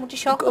কি মোটামুটি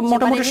সহজ?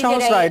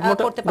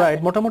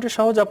 মোটামুটি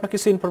সহজ। আপনার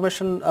কিছু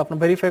ইনফরমেশন আপনার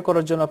ভেরিফাই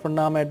করার জন্য আপনার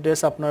নাম,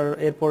 অ্যাড্রেস,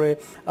 এরপরে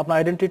আপনার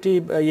আইডেন্টিটি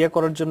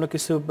করার জন্য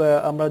কিছু,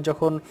 আমরা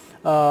যখন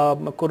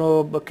কোনো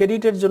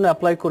ক্রেডিটের জন্য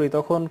অ্যাপ্লাই করি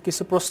তখন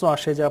কিছু প্রশ্ন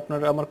আসে যে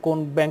আমার কোন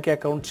ব্যাংকে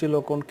অ্যাকাউন্ট ছিল,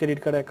 কোন ক্রেডিট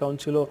কার্ড অ্যাকাউন্ট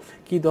ছিল,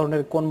 কি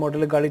ধরনের কোন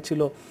মডেলের গাড়ি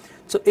ছিল।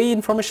 সো এই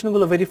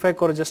ইনফরমেশনগুলো ভেরিফাই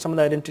করে জাস্ট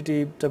আমাদের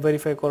আইডেন্টিটিটা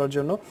ভেরিফাই করার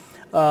জন্য।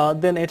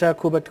 দেন এটা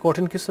খুব একটা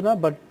কঠিন কিছু না,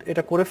 বাট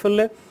এটা করে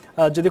ফেললে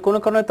যদি কোনো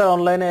কারণে তারা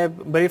অনলাইনে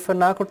ভেরিফাই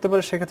না করতে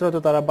পারে সেক্ষেত্রে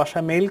হয়তো তারা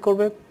বাসায় মেইল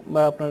করবে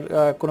বা আপনার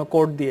কোনো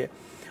কোড দিয়ে।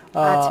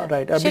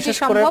 রাইট, আর বিশেষ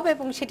করে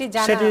সেটি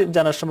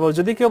জানা সম্ভব।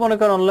 যদি কেউ মনে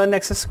করেন অনলাইন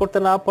অ্যাক্সেস করতে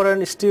না পারেন,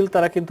 স্টিল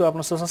তারা কিন্তু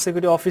আপনার সোশ্যাল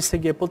সিকিউরিটি অফিসে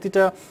গিয়ে,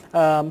 প্রতিটা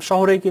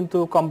শহরেই কিন্তু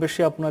কম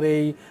বেশি আপনার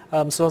এই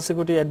সোশ্যাল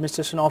সিকিউরিটি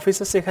অ্যাডমিনিস্ট্রেশন অফিস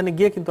আছে, এখানে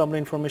গিয়ে কিন্তু আমরা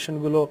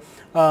ইনফরমেশনগুলো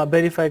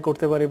ভেরিফাই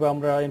করতে পারি বা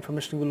আমরা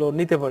ইনফরমেশনগুলো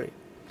নিতে পারি।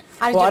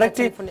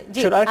 আরেকটি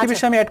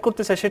বিষয় আমি অ্যাড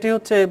করতে চাই, সেটি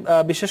হচ্ছে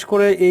বিশেষ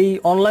করে এই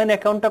অনলাইন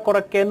অ্যাকাউন্টটা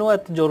করা কেন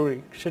এত জরুরি।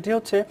 সেটি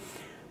হচ্ছে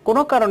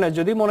কোনো কারণে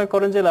যদি মনে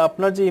করেন যে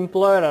আপনার যে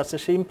এমপ্লয়ার আছে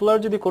সেই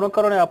এমপ্লয়ার যদি কোনো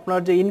কারণে আপনার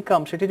যে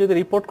ইনকাম সেটি যদি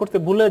রিপোর্ট করতে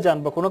ভুলে যান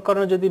বা কোনো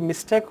কারণে যদি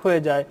মিস্টেক হয়ে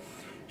যায়,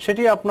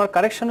 সেটি আপনার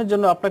কারেকশনের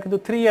জন্য আপনার কিন্তু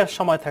 3 ইয়ার্স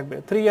সময় থাকবে,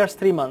 3 ইয়ার্স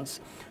 3 মান্থস।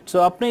 সো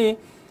আপনি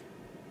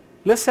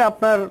লেটস সে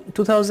আপনার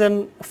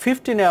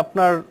 2015-এ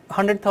আপনার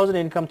 100,000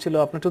 ইনকাম ছিল,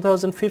 আপনার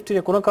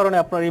 2015-এ কোনো কারণে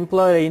আপনার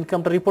এমপ্লয়ার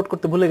ইনকামটা রিপোর্ট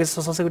করতে ভুলে গেছে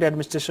সোশ্যাল সিকিউরিটি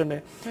অ্যাডমিনিস্ট্রেশনে।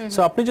 সো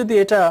আপনি যদি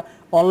এটা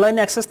অনলাইন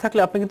অ্যাক্সেস থাকলে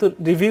আপনি কিন্তু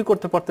রিভিউ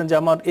করতে পারতেন যে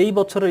আমার এই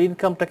বছরের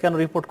ইনকামটা কেন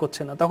রিপোর্ট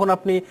করছে না। তখন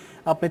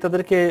আপনি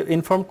তাদেরকে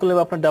ইনফর্ম করলে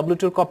বা আপনার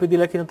W2 কপি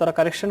দিলে কিন্তু তারা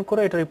কারেকশন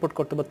করে এটা রিপোর্ট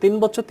করতে পারে। 3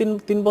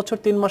 বছর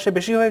 3 মাসে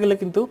বেশি হয়ে গেলে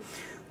কিন্তু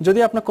যদি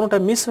আপনার কোনোটা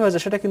মিস হয়ে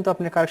যায় সেটা কিন্তু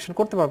আপনি কারেকশন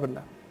করতে পারবেন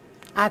না।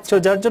 আচ্ছা,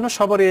 যার জন্য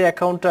সবার এই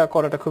অ্যাকাউন্টটা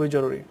করাটা খুবই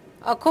জরুরি।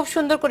 খুব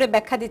সুন্দর করে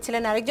ব্যাখ্যা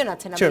দিচ্ছিলেন। আরেকজন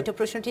আছেন, আমি একটু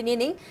প্রশ্নটি নিয়ে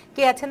নেই।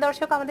 কে আছেন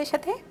দর্শক আমাদের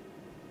সাথে?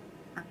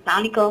 আসসালামু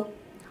আলাইকুম।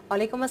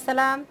 ওয়ালাইকুম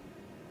আসসালাম।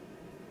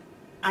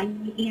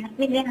 আমি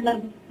ইয়াসমিন আলা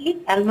বলছি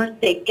আলমার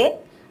থেকে।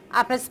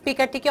 আপনার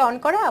স্পিকারটিকে অন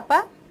করা আপা?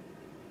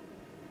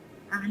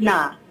 না।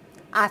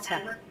 আচ্ছা,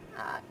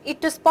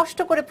 একটু স্পষ্ট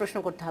করে প্রশ্ন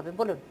করতে হবে,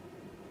 বলুন।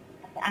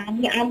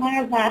 আমার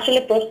আসলে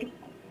প্রশ্ন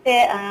হচ্ছে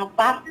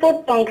পাসপোর্ট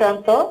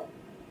সংক্রান্ত।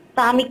 তো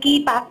আমি কি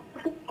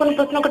কোন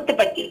প্রশ্ন করতে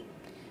পারি?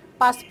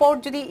 পাসপোর্ট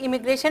যদি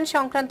ইমিগ্রেশন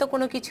সংক্রান্ত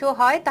কোনো কিছু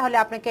হয় তাহলে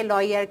আপনাকে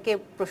লয়ারকে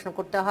প্রশ্ন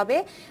করতে হবে,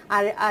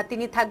 আর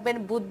তিনি থাকবেন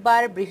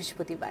বুধবার,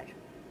 বৃহস্পতিবার,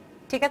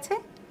 ঠিক আছে?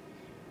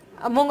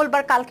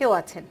 মঙ্গলবার কালকেও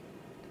আছেন।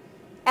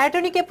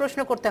 অ্যাটর্নিকে প্রশ্ন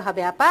করতে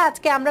হবে আপা।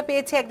 আজকে আমরা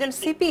পেয়েছি একজন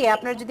সিপিএ।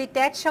 আপনার যদি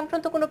ট্যাক্স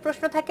সংক্রান্ত কোনো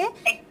প্রশ্ন থাকে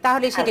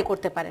তাহলে সেটি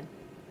করতে পারেন।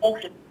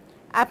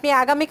 আপনি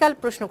আগামীকাল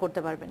প্রশ্ন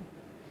করতে পারবেন।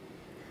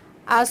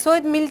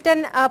 সৈয়দ মিল্টন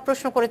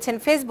প্রশ্ন করেছেন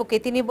ফেসবুকে।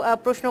 তিনি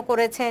প্রশ্ন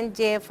করেছেন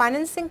যে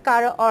ফাইন্যান্সিং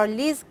কার অর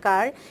লিজ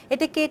কার,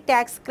 এটা কি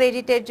ট্যাক্স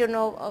ক্রেডিটের জন্য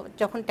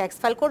যখন ট্যাক্স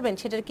ফাইল করবেন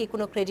সেটার কি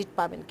কোনো ক্রেডিট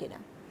পাবেন কিনা?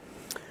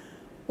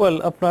 ওয়েল,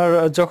 আপনার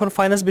যখন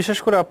ফাইন্যান্স, বিশেষ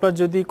করে আপনার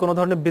যদি কোনো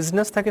ধরনের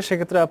বিজনেস থাকে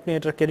সেক্ষেত্রে আপনি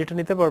এটা ক্রেডিট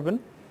নিতে পারবেন।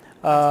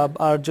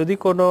 আর যদি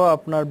কোনো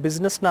আপনার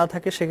বিজনেস না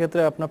থাকে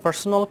সেক্ষেত্রে আপনার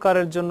পার্সোনাল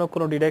কারের জন্য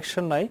কোনো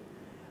ডিডাকশন নাই,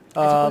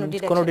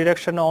 কোনো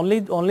ডিডাকশন।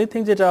 অনলি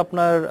থিং যেটা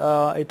আপনার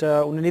এটা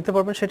উনি নিতে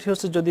পারবেন সেটি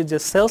হচ্ছে যদি যে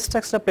সেলস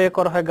ট্যাক্সটা পে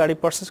করা হয় গাড়ি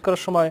পারচেজ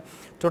করার সময়,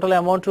 টোটাল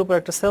অ্যামাউন্টের উপর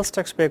একটা সেলস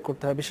ট্যাক্স পে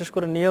করতে হয়, বিশেষ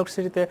করে নিউ ইয়র্ক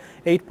সিটিতে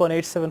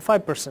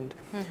 8.875%।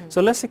 সো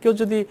লেটস সে কেউ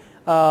যদি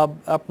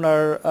আপনার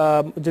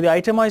যদি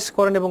আইটেমাইজ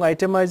করেন এবং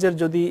আইটেমাইজের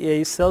যদি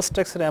এই সেলস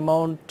ট্যাক্সের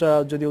অ্যামাউন্ট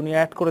যদি উনি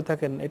অ্যাড করে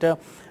থাকেন, এটা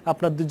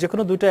আপনার যে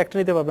কোনো দুইটা একটা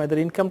নিতে পারবেন, এদের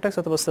ইনকাম ট্যাক্স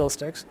অথবা সেলস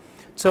ট্যাক্স।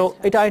 সো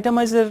এটা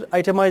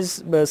আইটেমাইজ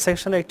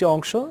সেকশনের একটি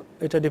অংশ,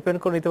 এটা ডিপেন্ড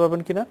করে নিতে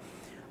পারবেন কিনা।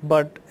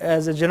 বাট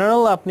অ্যাজ এ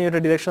জেনারেল আপনি এটা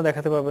ডিরেকশন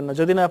দেখাতে পারবেন না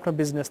যদি না আপনার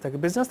বিজনেস থাকে।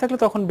 বিজনেস থাকলে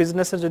তখন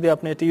বিজনেসে যদি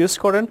আপনি এটা ইউজ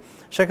করেন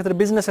সেক্ষেত্রে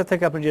বিজনেসের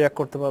থেকে আপনি ডিরেক্ট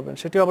করতে পারবেন।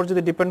 সেটি আবার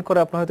যদি ডিপেন্ড করে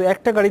আপনার হয়তো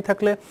একটা গাড়ি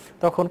থাকলে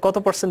তখন কত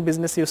পার্সেন্ট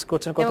বিজনেস ইউজ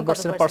করছেন, কত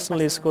পার্সেন্ট পার্সোনাল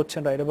ইউজ করছেন,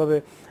 রাইট, এভাবে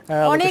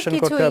অ্যালোকেশন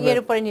করতে হবে। এর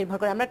উপরে নির্ভর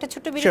করে। আমরা একটা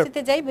ছোট্ট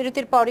বিরতিতে যাই,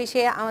 বিরতির পরে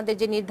সে আমাদের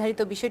যে নির্ধারিত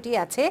বিষয়টি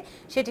আছে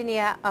সেটি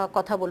নিয়ে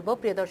কথা বলবো।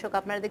 প্রিয় দর্শক,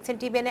 আপনারা দেখছেন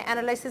টিবিএন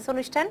অ্যানালাইসিস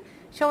অনুষ্ঠান।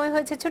 সময়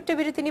হয়েছে ছোট্ট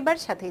বিরতি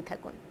নিবার, সাথেই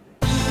থাকুন।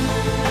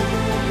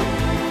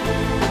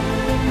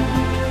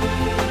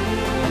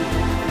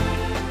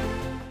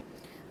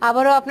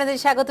 আবারও আপনাদের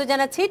স্বাগত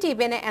জানাচ্ছি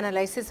টিবিএন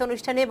অ্যানালাইসিস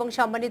অনুষ্ঠানে এবং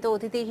সম্মানিত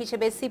অতিথি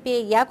হিসেবে সিপিএ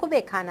ইয়াকুবে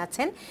খান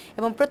আছেন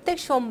এবং প্রত্যেক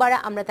সোমবার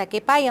আমরা তাকে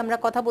পাই। আমরা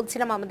কথা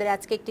বলছিলাম, আমাদের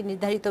আজকে একটি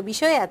নির্ধারিত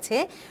বিষয় আছে,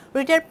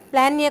 রিটায়ার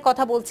প্ল্যান নিয়ে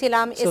কথা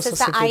বলছিলাম,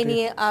 এসএসআই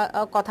নিয়ে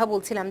কথা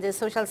বলছিলাম, যে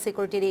সোশ্যাল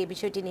সিকিউরিটির এই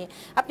বিষয়টি নিয়ে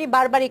আপনি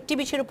বারবার একটি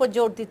বিষয়ের উপর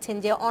জোর দিচ্ছেন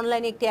যে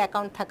অনলাইনে একটি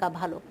অ্যাকাউন্ট থাকা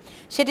ভালো,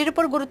 সেটির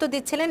উপর গুরুত্ব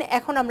দিচ্ছিলেন।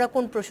 এখন আমরা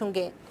কোন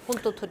প্রসঙ্গে কোন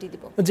তথ্যটি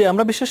দিব? যে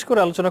আমরা বিশেষ করে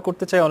আলোচনা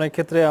করতে চাই, অনেক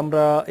ক্ষেত্রে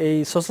আমরা এই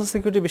সোশ্যাল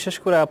সিকিউরিটি বিশেষ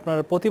করে আপনার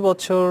প্রতি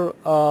বছর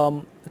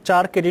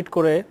 4 ক্রেডিট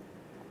করে,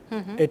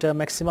 এটা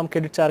ম্যাক্সিমাম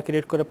ক্রেডিট 4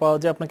 ক্রেডিট করে পাওয়া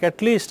যায়। আপনাকে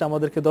অ্যাটলিস্ট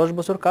আমাদেরকে 10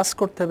 বছর কাজ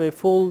করতে হবে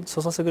ফুল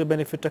সোশ্যাল সিকিউরিটি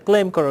বেনিফিটটা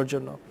ক্লেম করার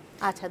জন্য।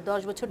 আচ্ছা,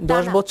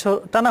 10 বছর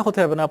টানা হতে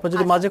হবে না, আপনার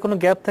যদি মাঝে কোনো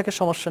গ্যাপ থাকে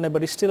সমস্যা নেই,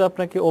 বাট স্টিল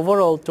আপনাকে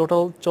ওভারঅল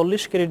টোটাল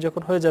 40 ক্রেডিট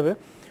যখন হয়ে যাবে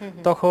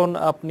তখন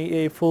আপনি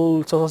এই ফুল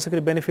সোশ্যাল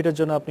সিকিউরিটি বেনিফিটের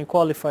জন্য আপনি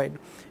কোয়ালিফাইড।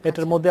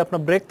 এটার মধ্যে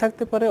আপনার ব্রেক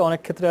থাকতে পারে, অনেক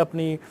ক্ষেত্রে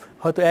আপনি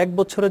হয়তো 1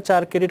 বছরে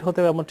 4 ক্রেডিট হতে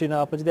হবে এমনটি না।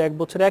 আপনি যদি 1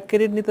 বছরে 1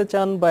 ক্রেডিট নিতে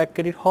চান বা 1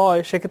 ক্রেডিট হয়,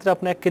 সেক্ষেত্রে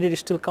আপনি 1 ক্রেডিট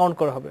স্টিল কাউন্ট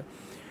করা হবে।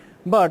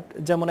 বাট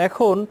যেমন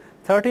এখন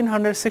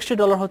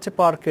 $1,360 হচ্ছে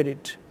পার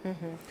ক্রেডিট।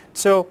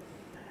 সো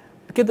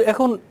কিন্তু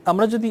এখন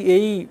আমরা যদি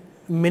এই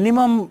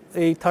মিনিমাম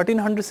এই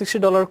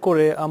 $1,360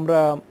 করে আমরা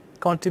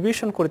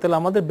কন্ট্রিবিউশন করি, তাহলে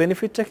আমাদের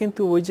বেনিফিটটা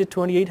কিন্তু ওই যে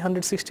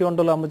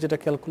 $2,861 আমরা যেটা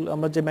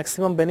আমরা যে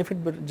ম্যাক্সিমাম বেনিফিট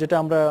যেটা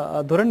আমরা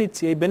ধরে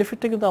নিচ্ছি, এই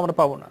বেনিফিটটা কিন্তু আমরা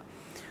পাবো না।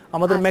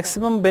 আমাদের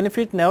ম্যাক্সিমাম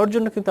বেনিফিট নেওয়ার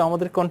জন্য কিন্তু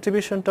আমাদের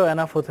কন্ট্রিবিউশনটাও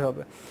এনাফ হতে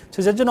হবে। সো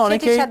যার জন্য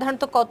অনেকেই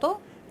সাধারণত কত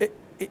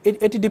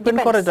এটি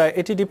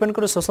ডিপেন্ড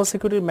করে সোশ্যাল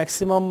সিকিউরিটির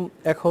ম্যাক্সিমাম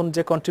এখন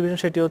যে কন্ট্রিবিউশন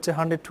সেটি হচ্ছে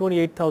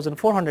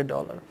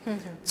 $128,400।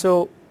 সো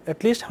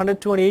অ্যাটলিস্ট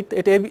 128,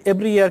 এটা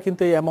এভরি ইয়ার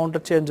কিন্তু এই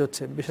অ্যামাউন্টটা চেঞ্জ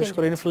হচ্ছে বিশেষ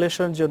করে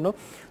ইনফ্লেশনের জন্য।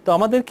 তো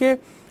আমাদেরকে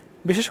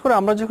বিশেষ করে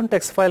আমরা যখন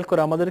ট্যাক্স ফাইল করি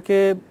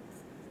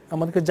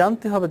আমাদেরকে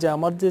জানতে হবে যে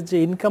আমার যে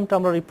ইনকামটা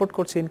আমরা রিপোর্ট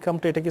করছি,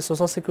 ইনকামটা এটা কি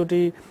সোশ্যাল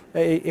সিকিউরিটি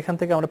এখান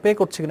থেকে আমরা পে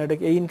করছি কিনা, এটা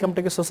এই ইনকামটা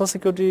কি সোশ্যাল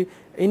সিকিউরিটি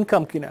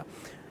ইনকাম কিনা।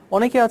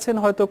 অনেকে আছেন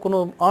হয়তো কোনো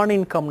আর্ন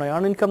ইনকাম নাই,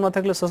 আর্ন ইনকাম না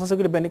থাকলে সোশ্যাল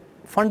সিকিউরিটি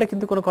ফান্ডে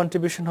কিন্তু কোনো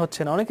কন্ট্রিবিউশন হচ্ছে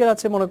না। অনেকের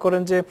আছে মনে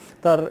করেন যে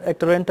তার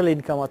একটা রেন্টাল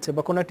ইনকাম আছে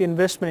বা কোনো একটা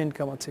ইনভেস্টমেন্ট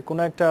ইনকাম আছে,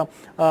 কোনো একটা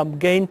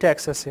গেইন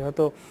ট্যাক্স আছে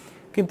হয়তো,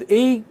 কিন্তু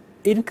এই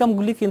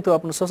ইনকামগুলি কিন্তু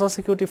আপনার সোশ্যাল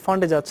সিকিউরিটি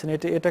ফান্ডে যাচ্ছে না,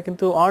 এটা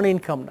কিন্তু আর্ন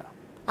ইনকাম না।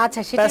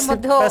 আচ্ছা, সেটার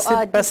মধ্যে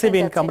প্যাসিভ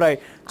ইনকাম, রাইট।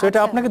 সো এটা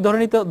আপনাকে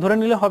ধরে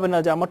নিলে হবে না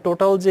যে আমার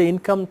টোটাল যে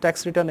ইনকাম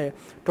ট্যাক্স রিটার্নে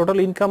টোটাল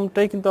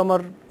ইনকামটাই কিন্তু আমার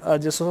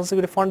যে সোশ্যাল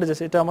সিকিউরিটি ফান্ডে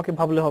যাচ্ছে, এটা আমাকে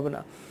ভাবলে হবে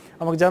না।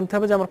 আমাকে জানতে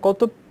হবে যে আমার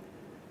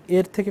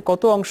এর থেকে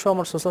কত অংশ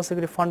আমার সোশ্যাল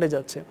সিকিউরিটি ফান্ডে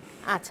যাচ্ছে।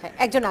 আচ্ছা,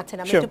 একজন আছেন,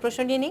 আমি একটু প্রশ্ন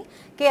নিয়ে নিই।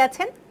 কে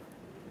আছেন?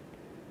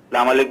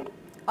 আসসালামু আলাইকুম।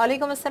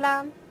 ওয়ালাইকুম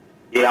আসসালাম।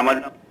 জি, আমার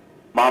নাম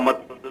মোহাম্মদ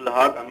ফজলুল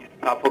হক, আমি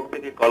সাফক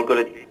থেকে কল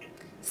করেছি।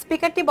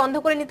 স্পিকারটি বন্ধ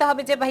করে নিতে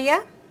হবে যে ভাইয়া।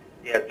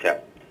 জি আচ্ছা,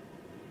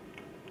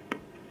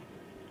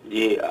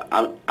 জি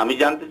আমি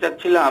জানতে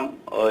চাচ্ছিলাম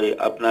ওই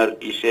আপনার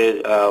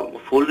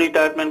ফুল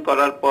রিটায়ারমেন্ট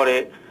করার পরে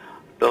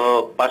তো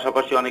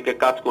পাশাপাশি অনেকে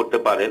কাজ করতে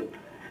পারেন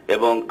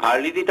এবং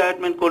আর্লি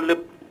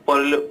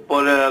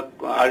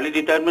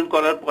রিটায়ারমেন্ট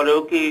করার পরেও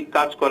কি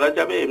কাজ করা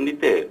যাবে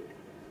এমনিতে?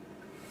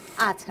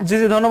 আচ্ছা, জি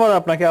ধন্যবাদ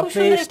আপনাকে।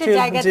 আপনি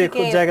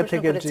জায়গা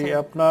থেকে জি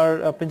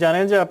আপনি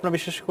জানেন যে আপনার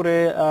বিশেষ করে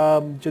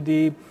যদি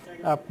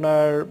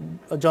আপনার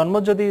জন্ম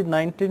যদি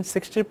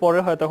 1960 পরে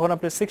হয় তখন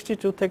আপনি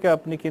 62 থেকে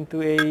আপনি কিন্তু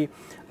এই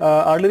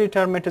আর্লি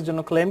রিটায়ারমেন্টের জন্য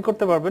ক্লেম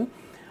করতে পারবেন।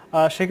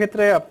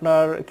 সেক্ষেত্রে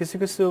আপনার কিছু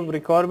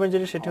রিকোয়ারমেন্ট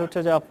যেটি সেটি হচ্ছে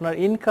যে আপনার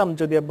ইনকাম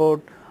যদি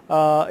অ্যাবাউট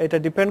এটা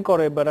ডিপেন্ড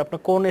করে এবার আপনার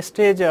কোন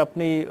স্টেজে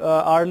আপনি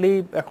আর্লি,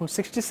 এখন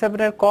 67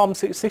 এর কম,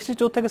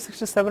 62 থেকে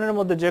 67 এর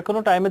মধ্যে যে কোনো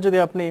টাইমে যদি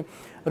আপনি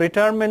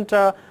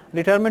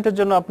রিটায়ারমেন্টের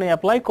জন্য আপনি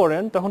অ্যাপ্লাই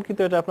করেন তখন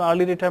কিন্তু এটা আপনার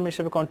আর্লি রিটায়ারমেন্ট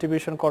হিসেবে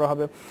কন্ট্রিবিউশন করা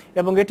হবে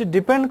এবং এটি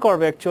ডিপেন্ড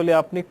করবে অ্যাকচুয়ালি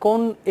আপনি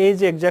কোন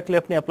এজে এক্স্যাক্টলি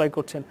আপনি অ্যাপ্লাই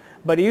করছেন।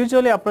 বাট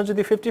ইউজুয়ালি আপনার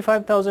যদি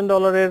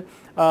 $55,000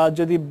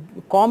 যদি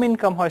কম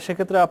ইনকাম হয়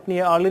সেক্ষেত্রে আপনি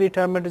আর্লি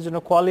রিটায়ারমেন্টের জন্য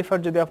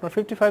কোয়ালিফাইড। যদি আপনার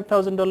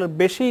 $55,000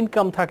 বেশি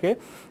ইনকাম থাকে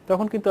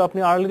তখন কিন্তু আপনি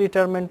আর্লি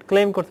রিটায়ারমেন্ট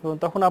ক্লেম করতে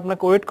পারবেন। তখন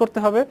আপনাকে ওয়েট করতে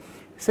হবে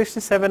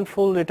 67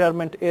 ফুল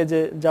রিটায়ারমেন্ট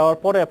এজে যাওয়ার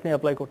পরে আপনি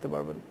অ্যাপ্লাই করতে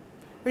পারবেন।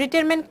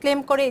 রিটায়ারমেন্ট ক্লেম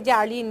করে যে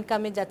আর্লি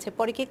ইনকামে যাচ্ছে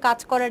পরে কি কাজ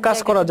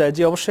করা যায়?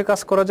 জি অবশ্যই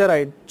কাজ করা যায়,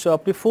 রাইট। সো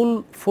আপনি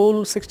ফুল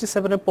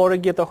 67 এর পরে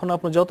গিয়ে তখন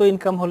আপনার যত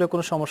ইনকাম হলে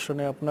কোনো সমস্যা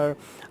নেই আপনার।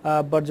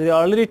 বাট যদি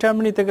আর্লি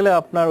রিটায়ারমেন্ট নিতে গেলে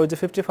আপনার ওই যে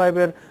 55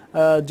 এর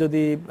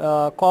যদি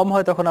কম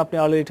হয় তখন আপনি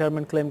আর্লি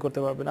রিটায়ারমেন্ট ক্লেম করতে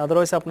পারবেন।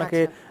 আদারওয়াইজ আপনাকে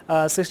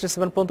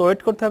 67 পর্যন্ত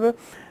ওয়েট করতে হবে।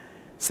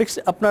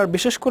 আপনার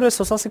বিশেষ করে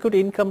সোশ্যাল সিকিউরিটি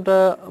ইনকামটা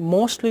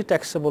মোস্টলি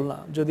ট্যাক্সেবল না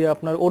যদি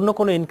আপনার অন্য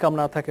কোনো ইনকাম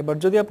না থাকে, বাট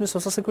যদি আপনি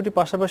সোশ্যাল সিকিউরিটির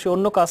পাশাপাশি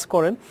অন্য কাজ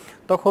করেন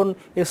তখন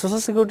এই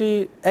সোশ্যাল সিকিউরিটি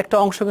একটা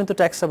অংশ কিন্তু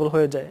ট্যাক্সেবল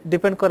হয়ে যায়,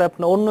 ডিপেন্ড করে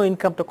আপনার অন্য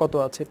ইনকামটা কত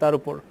আছে তার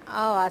উপর।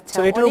 আচ্ছা,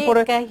 তো এটার উপরে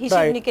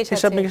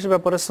হিসাব নিকেশের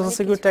ব্যাপারে সোশ্যাল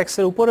সিকিউরিটি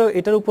ট্যাক্সের উপরে,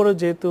 এটার উপরে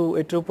যেহেতু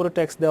এটার উপরে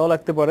ট্যাক্স দেওয়া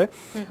লাগতে পারে,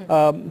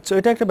 তো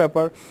এটা একটা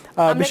ব্যাপার।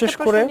 বিশেষ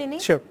করে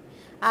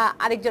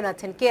আরেকজন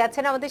আছেন, কে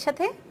আছেন আমাদের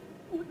সাথে?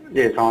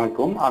 জি, আসসালামু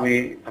আলাইকুম, আমি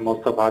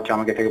মোস্তফা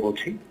জামাকে থেকে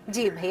বলছি।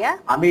 জি ভাইয়া।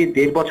 আমি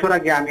 1.5 বছর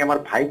আগে আমি আমার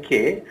ভাইকে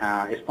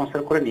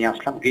স্পন্সর করে নিয়ে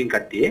আসলাম গ্রিন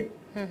কার্ড দিয়ে।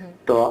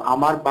 তো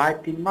আমার ভাই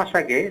 3 মাস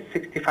আগে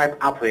 65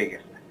 আপ হয়ে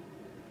গেছে।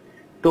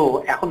 তো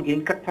এখন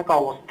গ্রিন কার্ড থাকা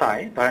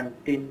অবস্থায় ধরেন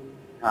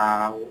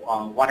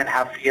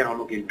 1.5 ইয়ার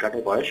হলো গ্রিন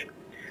কার্ডের বয়স।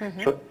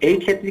 তো এই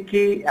ক্ষেত্রে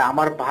কি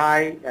আমার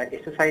ভাই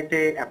এসএসআই তে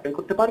অ্যাপ্লাই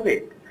করতে পারবে,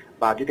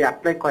 বা যদি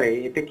অ্যাপ্লাই করে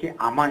এতে কি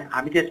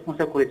আমি যে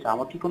স্পন্সর করেছি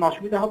আমার কি কোনো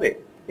অসুবিধা হবে,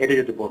 এটা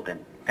যদি বলতেন।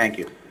 Thank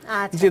you.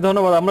 জি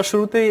ধন্যবাদ। আমরা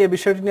শুরুতেই এই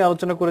বিষয়টি নিয়ে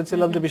আলোচনা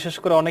করেছিলাম যে বিশেষ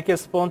করে অনেকে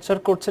স্পন্সর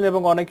করছেন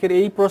এবং অনেকের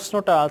এই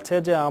প্রশ্নটা আছে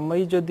যে আমি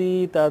যদি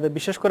তাদের,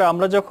 বিশেষ করে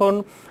আমরা যখন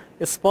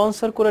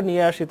স্পন্সর করে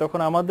নিয়ে আসি তখন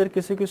আমাদের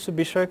কিছু কিছু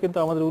বিষয় কিন্তু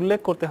আমাদের উল্লেখ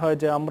করতে হয়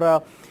যে আমরা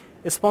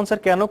স্পন্সর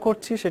কেন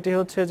করছি। সেটি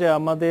হচ্ছে যে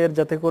আমাদের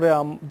যাতে করে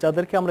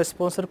যাদেরকে আমরা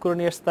স্পন্সর করে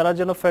নিয়ে আসি তারা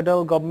যেন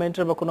ফেডারেল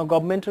গভর্নমেন্টের বা কোনো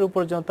গভর্নমেন্টের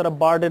উপর যেন তারা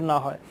বার্ডেন না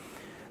হয়।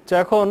 তো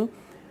এখন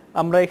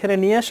আমরা এখানে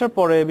নিয়ে আসার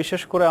পরে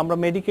বিশেষ করে আমরা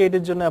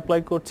মেডিকেডের জন্য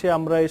অ্যাপ্লাই করছি,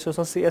 আমরা এই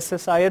সোশ্যাল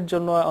এসএসআই এর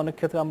জন্য অনেক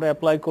ক্ষেত্রে আমরা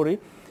অ্যাপ্লাই করি,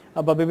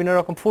 বা বিভিন্ন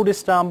রকম ফুড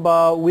স্ট্যাম্প বা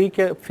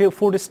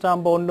ফুড স্ট্যাম্প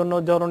বা অন্যান্য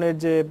ধরনের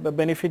যে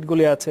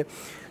বেনিফিটগুলি আছে।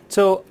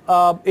 সো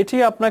এটি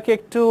আপনাকে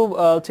একটু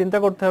চিন্তা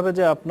করতে হবে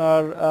যে আপনার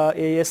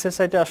এই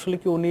এসএসআইটা আসলে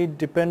কি উনি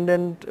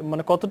ডিপেন্ডেন্ট,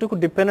 মানে কতটুকু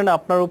ডিপেন্ডেন্ট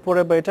আপনার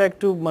উপরে, বা এটা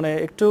একটু মানে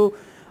একটু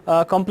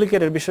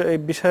কমপ্লিকেটেড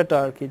বিষয়টা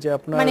আর কি, যে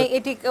আপনার মানে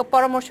এটি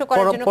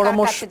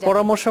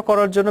পরামর্শ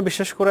করার জন্য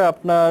বিশেষ করে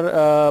আপনার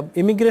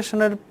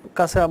ইমিগ্রেশনের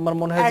কাছে আমার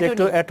মনে হয় যে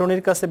একটু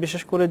অ্যাটর্নির কাছে,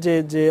 বিশেষ করে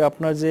যে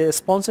আপনার যে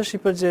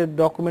স্পন্সরশিপের যে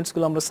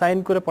ডকুমেন্টসগুলো আমরা সাইন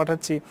করে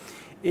পাঠাচ্ছি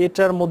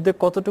এটার মধ্যে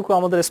কতটুকু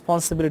আমাদের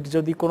রেসপন্সিবিলিটি,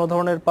 যদি কোনো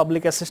ধরনের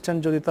পাবলিক অ্যাসিস্ট্যান্ট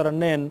যদি তারা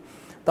নেন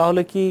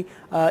তাহলে কি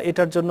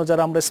এটার জন্য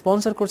যারা আমরা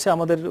স্পন্সর করছি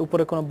আমাদের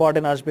উপরে কোনো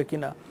বার্ডেন আসবে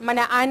কিনা,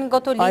 মানে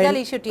আইনগত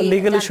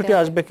লিগ্যাল ইস্যুটি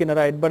আসবে কিনা,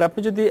 রাইট। বাট আপনি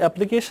যদি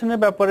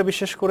অ্যাপ্লিকেশনের ব্যাপারে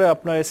বিশেষ করে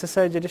আপনার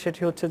এসএসআই যেটি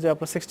সেটি হচ্ছে যে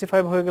আপনার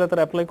 65 হয়ে গেলে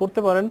তারা অ্যাপ্লাই করতে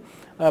পারেন,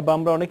 বা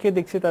আমরা অনেকেই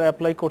দেখছি তারা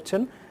অ্যাপ্লাই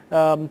করছেন।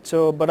 সো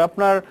বাট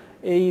আপনার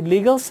এই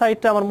লিগ্যাল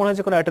সাইডটা আমার মনে হয়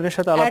যে কোনো অ্যাটর্নির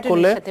সাথে আলাপ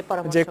করলে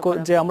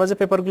যে আমরা যে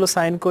পেপারগুলো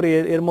সাইন করি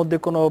এর মধ্যে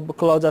কোনো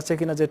ক্লজ আছে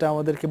কিনা যেটা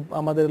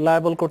আমাদের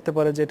লায়াবল করতে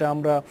পারে, যেটা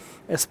আমরা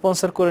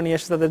স্পন্সর করে নিয়ে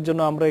এসে তাদের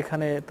জন্য আমরা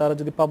এখানে তারা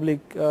যদি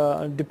পাবলিক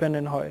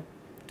ডিপেন্ডেন্ট হয়,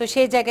 তো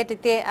সেই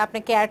জায়গাটিতে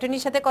আপনাকে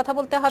অ্যাটর্নির সাথে কথা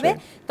বলতে হবে।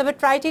 তবে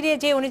ক্রাইটেরিয়া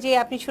যে অনুযায়ী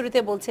আপনি শুরুতে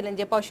বলছিলেন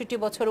যে 65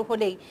 বছর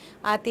হলেই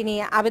তিনি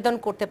আবেদন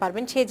করতে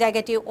পারবেন, সেই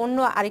জায়গাটি অন্য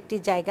আরেকটি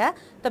জায়গা।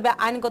 তবে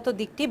আইনগত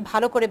দিকটি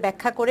ভালো করে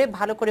ব্যাখ্যা করে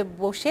ভালো করে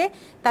বসে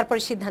তারপরে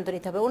সিদ্ধান্ত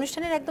নিতে হবে।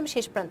 অনুষ্ঠানের একদম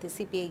শেষ প্রান্তে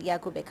সিপিএ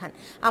ইয়াকুবে খান,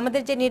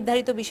 আমাদের যে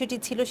নির্ধারিত বিষয়টি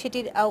ছিল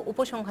সেটির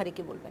উপসংহারে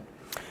কি বলবেন?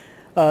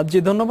 জি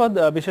ধন্যবাদ।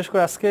 বিশেষ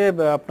করে আজকে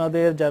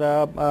আপনাদের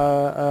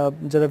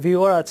যারা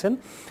ভিউয়ার আছেন,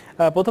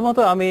 প্রথমত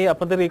আমি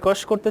আপনাদের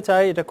রিকোয়েস্ট করতে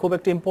চাই, এটা খুব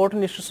একটা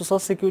ইম্পর্টেন্ট ইস্যু সোশ্যাল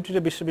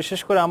সিকিউরিটির, বিশেষ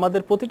করে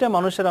আমাদের প্রতিটা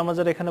মানুষের, আমরা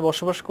যারা এখানে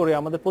বসবাস করি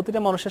আমাদের প্রতিটা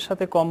মানুষের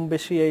সাথে কম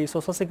বেশি এই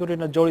সোশ্যাল সিকিউরিটি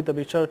জড়িত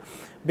বিষয়।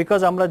 বিকজ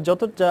আমরা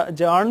যত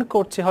যে আর্ন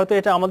করছি হয়তো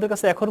এটা আমাদের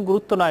কাছে এখন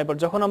গুরুত্ব নাই, বাট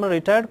যখন আমরা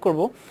রিটায়ার্ড করব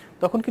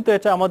তখন কিন্তু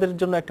এটা আমাদের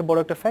জন্য একটা বড়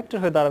একটা ফ্যাক্টর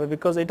হয়ে দাঁড়াবে।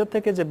 বিকজ এটার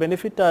থেকে যে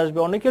বেনিফিটটা আসবে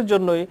অনেকের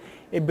জন্যই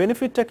এই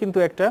বেনিফিটটা কিন্তু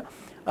একটা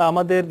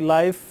আমাদের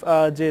লাইফ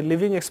যে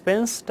লিভিং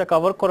এক্সপেন্সটা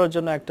কভার করার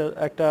জন্য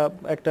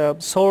একটা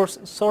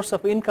সোর্স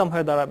অফ ইনকাম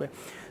হয়ে দাঁড়াবে।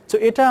 তো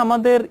এটা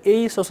আমাদের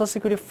এই সোশ্যাল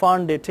সিকিউরিটি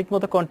ফান্ডে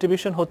ঠিকমতো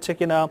কন্ট্রিবিউশন হচ্ছে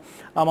কিনা,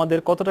 আমাদের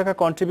কত টাকা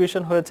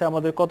কন্ট্রিবিউশন হয়েছে,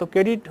 আমাদের কত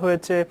ক্রেডিট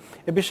হয়েছে,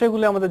 এই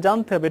বিষয়গুলো আমাদের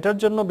জানতে হবে। এটার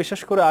জন্য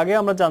বিশেষ করে আগে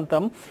আমরা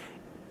জানতাম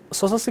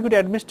সোশ্যাল সিকিউরিটি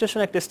অ্যাডমিনিস্ট্রেশন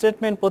একটা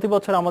স্টেটমেন্ট প্রতি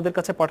বছর আমাদের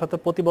কাছে পাঠাতো,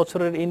 প্রতি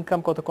বছরের ইনকাম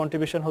কত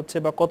কন্ট্রিবিউশন হচ্ছে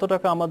বা কত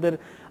টাকা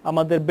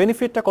আমাদের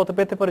বেনিফিটটা কত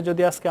পেতে পারে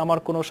যদি আজকে আমার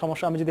কোনো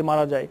সমস্যা, আমি যদি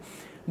মারা যাই।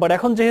 বাট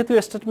এখন যেহেতু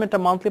স্টেটমেন্টটা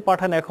মান্থলি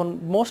পাঠান, এখন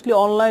মোস্টলি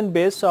অনলাইন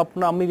বেস,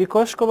 আমি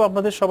রিকোয়েস্ট করবো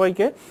আপনাদের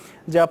সবাইকে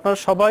যে আপনারা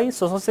সবাই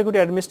সোশ্যাল সিকিউরিটি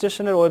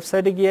অ্যাডমিনিস্ট্রেশনের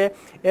ওয়েবসাইটে গিয়ে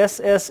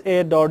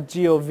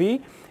ssa.gov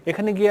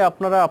এখানে গিয়ে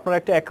আপনারা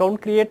একটা অ্যাকাউন্ট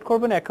ক্রিয়েট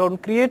করবেন। অ্যাকাউন্ট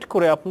ক্রিয়েট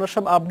করে আপনারা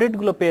সব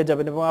আপডেটগুলো পেয়ে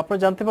যাবেন এবং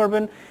আপনারা জানতে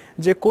পারবেন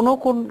যে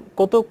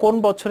কোন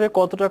বছরে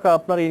কত টাকা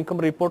আপনার ইনকাম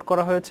রিপোর্ট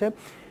করা হয়েছে।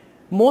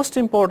 মোস্ট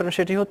ইম্পর্টেন্ট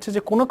সেটি হচ্ছে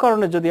যে কোনো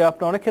কারণে যদি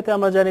আপনি, অনেক ক্ষেত্রে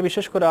আমরা জানি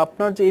বিশেষ করে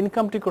আপনার যে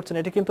ইনকামটি করছেন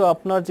এটি কিন্তু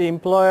আপনার যে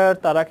এমপ্লয়ার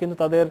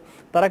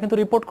তারা কিন্তু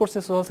রিপোর্ট করছে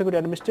সোশ্যাল সিকিউরিটি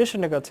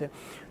অ্যাডমিনিস্ট্রেশনের কাছে।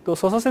 তো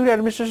সোশ্যাল সিকিউরিটি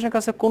অ্যাডমিনিস্ট্রেশনের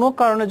কাছে কোনো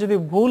কারণে যদি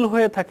ভুল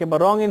হয়ে থাকে বা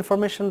রং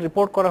ইনফরমেশন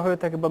রিপোর্ট করা হয়ে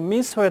থাকে বা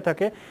মিস হয়ে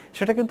থাকে,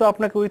 সেটা কিন্তু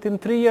আপনাকে উইথিন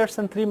 3 years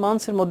and 3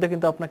 months এর মধ্যে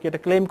কিন্তু আপনাকে এটা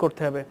ক্লেম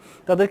করতে হবে।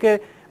 তাদেরকে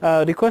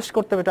রিকোয়েস্ট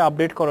করতে হবে এটা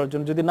আপডেট করার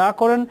জন্য। যদি না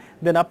করেন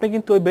দেন আপনি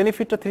কিন্তু ওই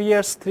বেনিফিটটা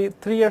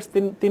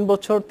 3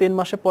 বছর 3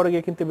 মাসের পরে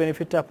গিয়ে কিন্তু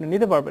বেনিফিটটা আপনি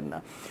নিতে পারবেন না।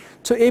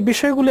 সো এই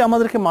বিষয়গুলি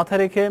আমাদেরকে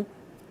মাথায় রেখে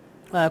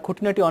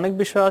খুঁটিনাটি অনেক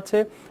বিষয় আছে।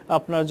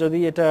 আপনার যদি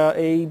এটা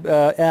এই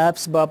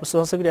অ্যাপস বা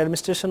সোশ্যাল সিকিউরিটি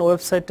অ্যাডমিনিস্ট্রেশন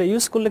ওয়েবসাইটটা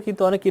ইউজ করলে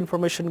কিন্তু অনেক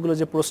ইনফরমেশনগুলো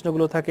যে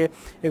প্রশ্নগুলো থাকে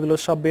এগুলো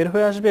সব বের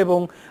হয়ে আসবে, এবং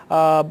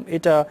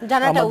এটা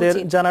আমাদের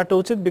জানাটা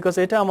উচিত, বিকজ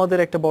এটা আমাদের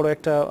একটা বড়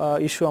একটা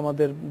ইস্যু,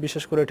 আমাদের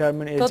বিশেষ করে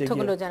রিটায়ারমেন্ট এজে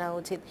তথ্যগুলো জানা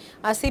উচিত।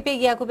 সিপি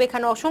ইয়াকুব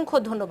খান, অসংখ্য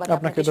ধন্যবাদ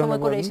আপনাকে সময়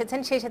করে এসেছেন।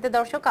 সেই সাথে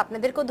দর্শক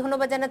আপনাদেরকেও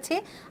ধন্যবাদ জানাচ্ছি।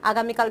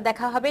 আগামীকাল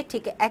দেখা হবে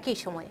ঠিক একই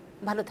সময়।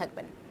 ভালো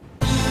থাকবেন।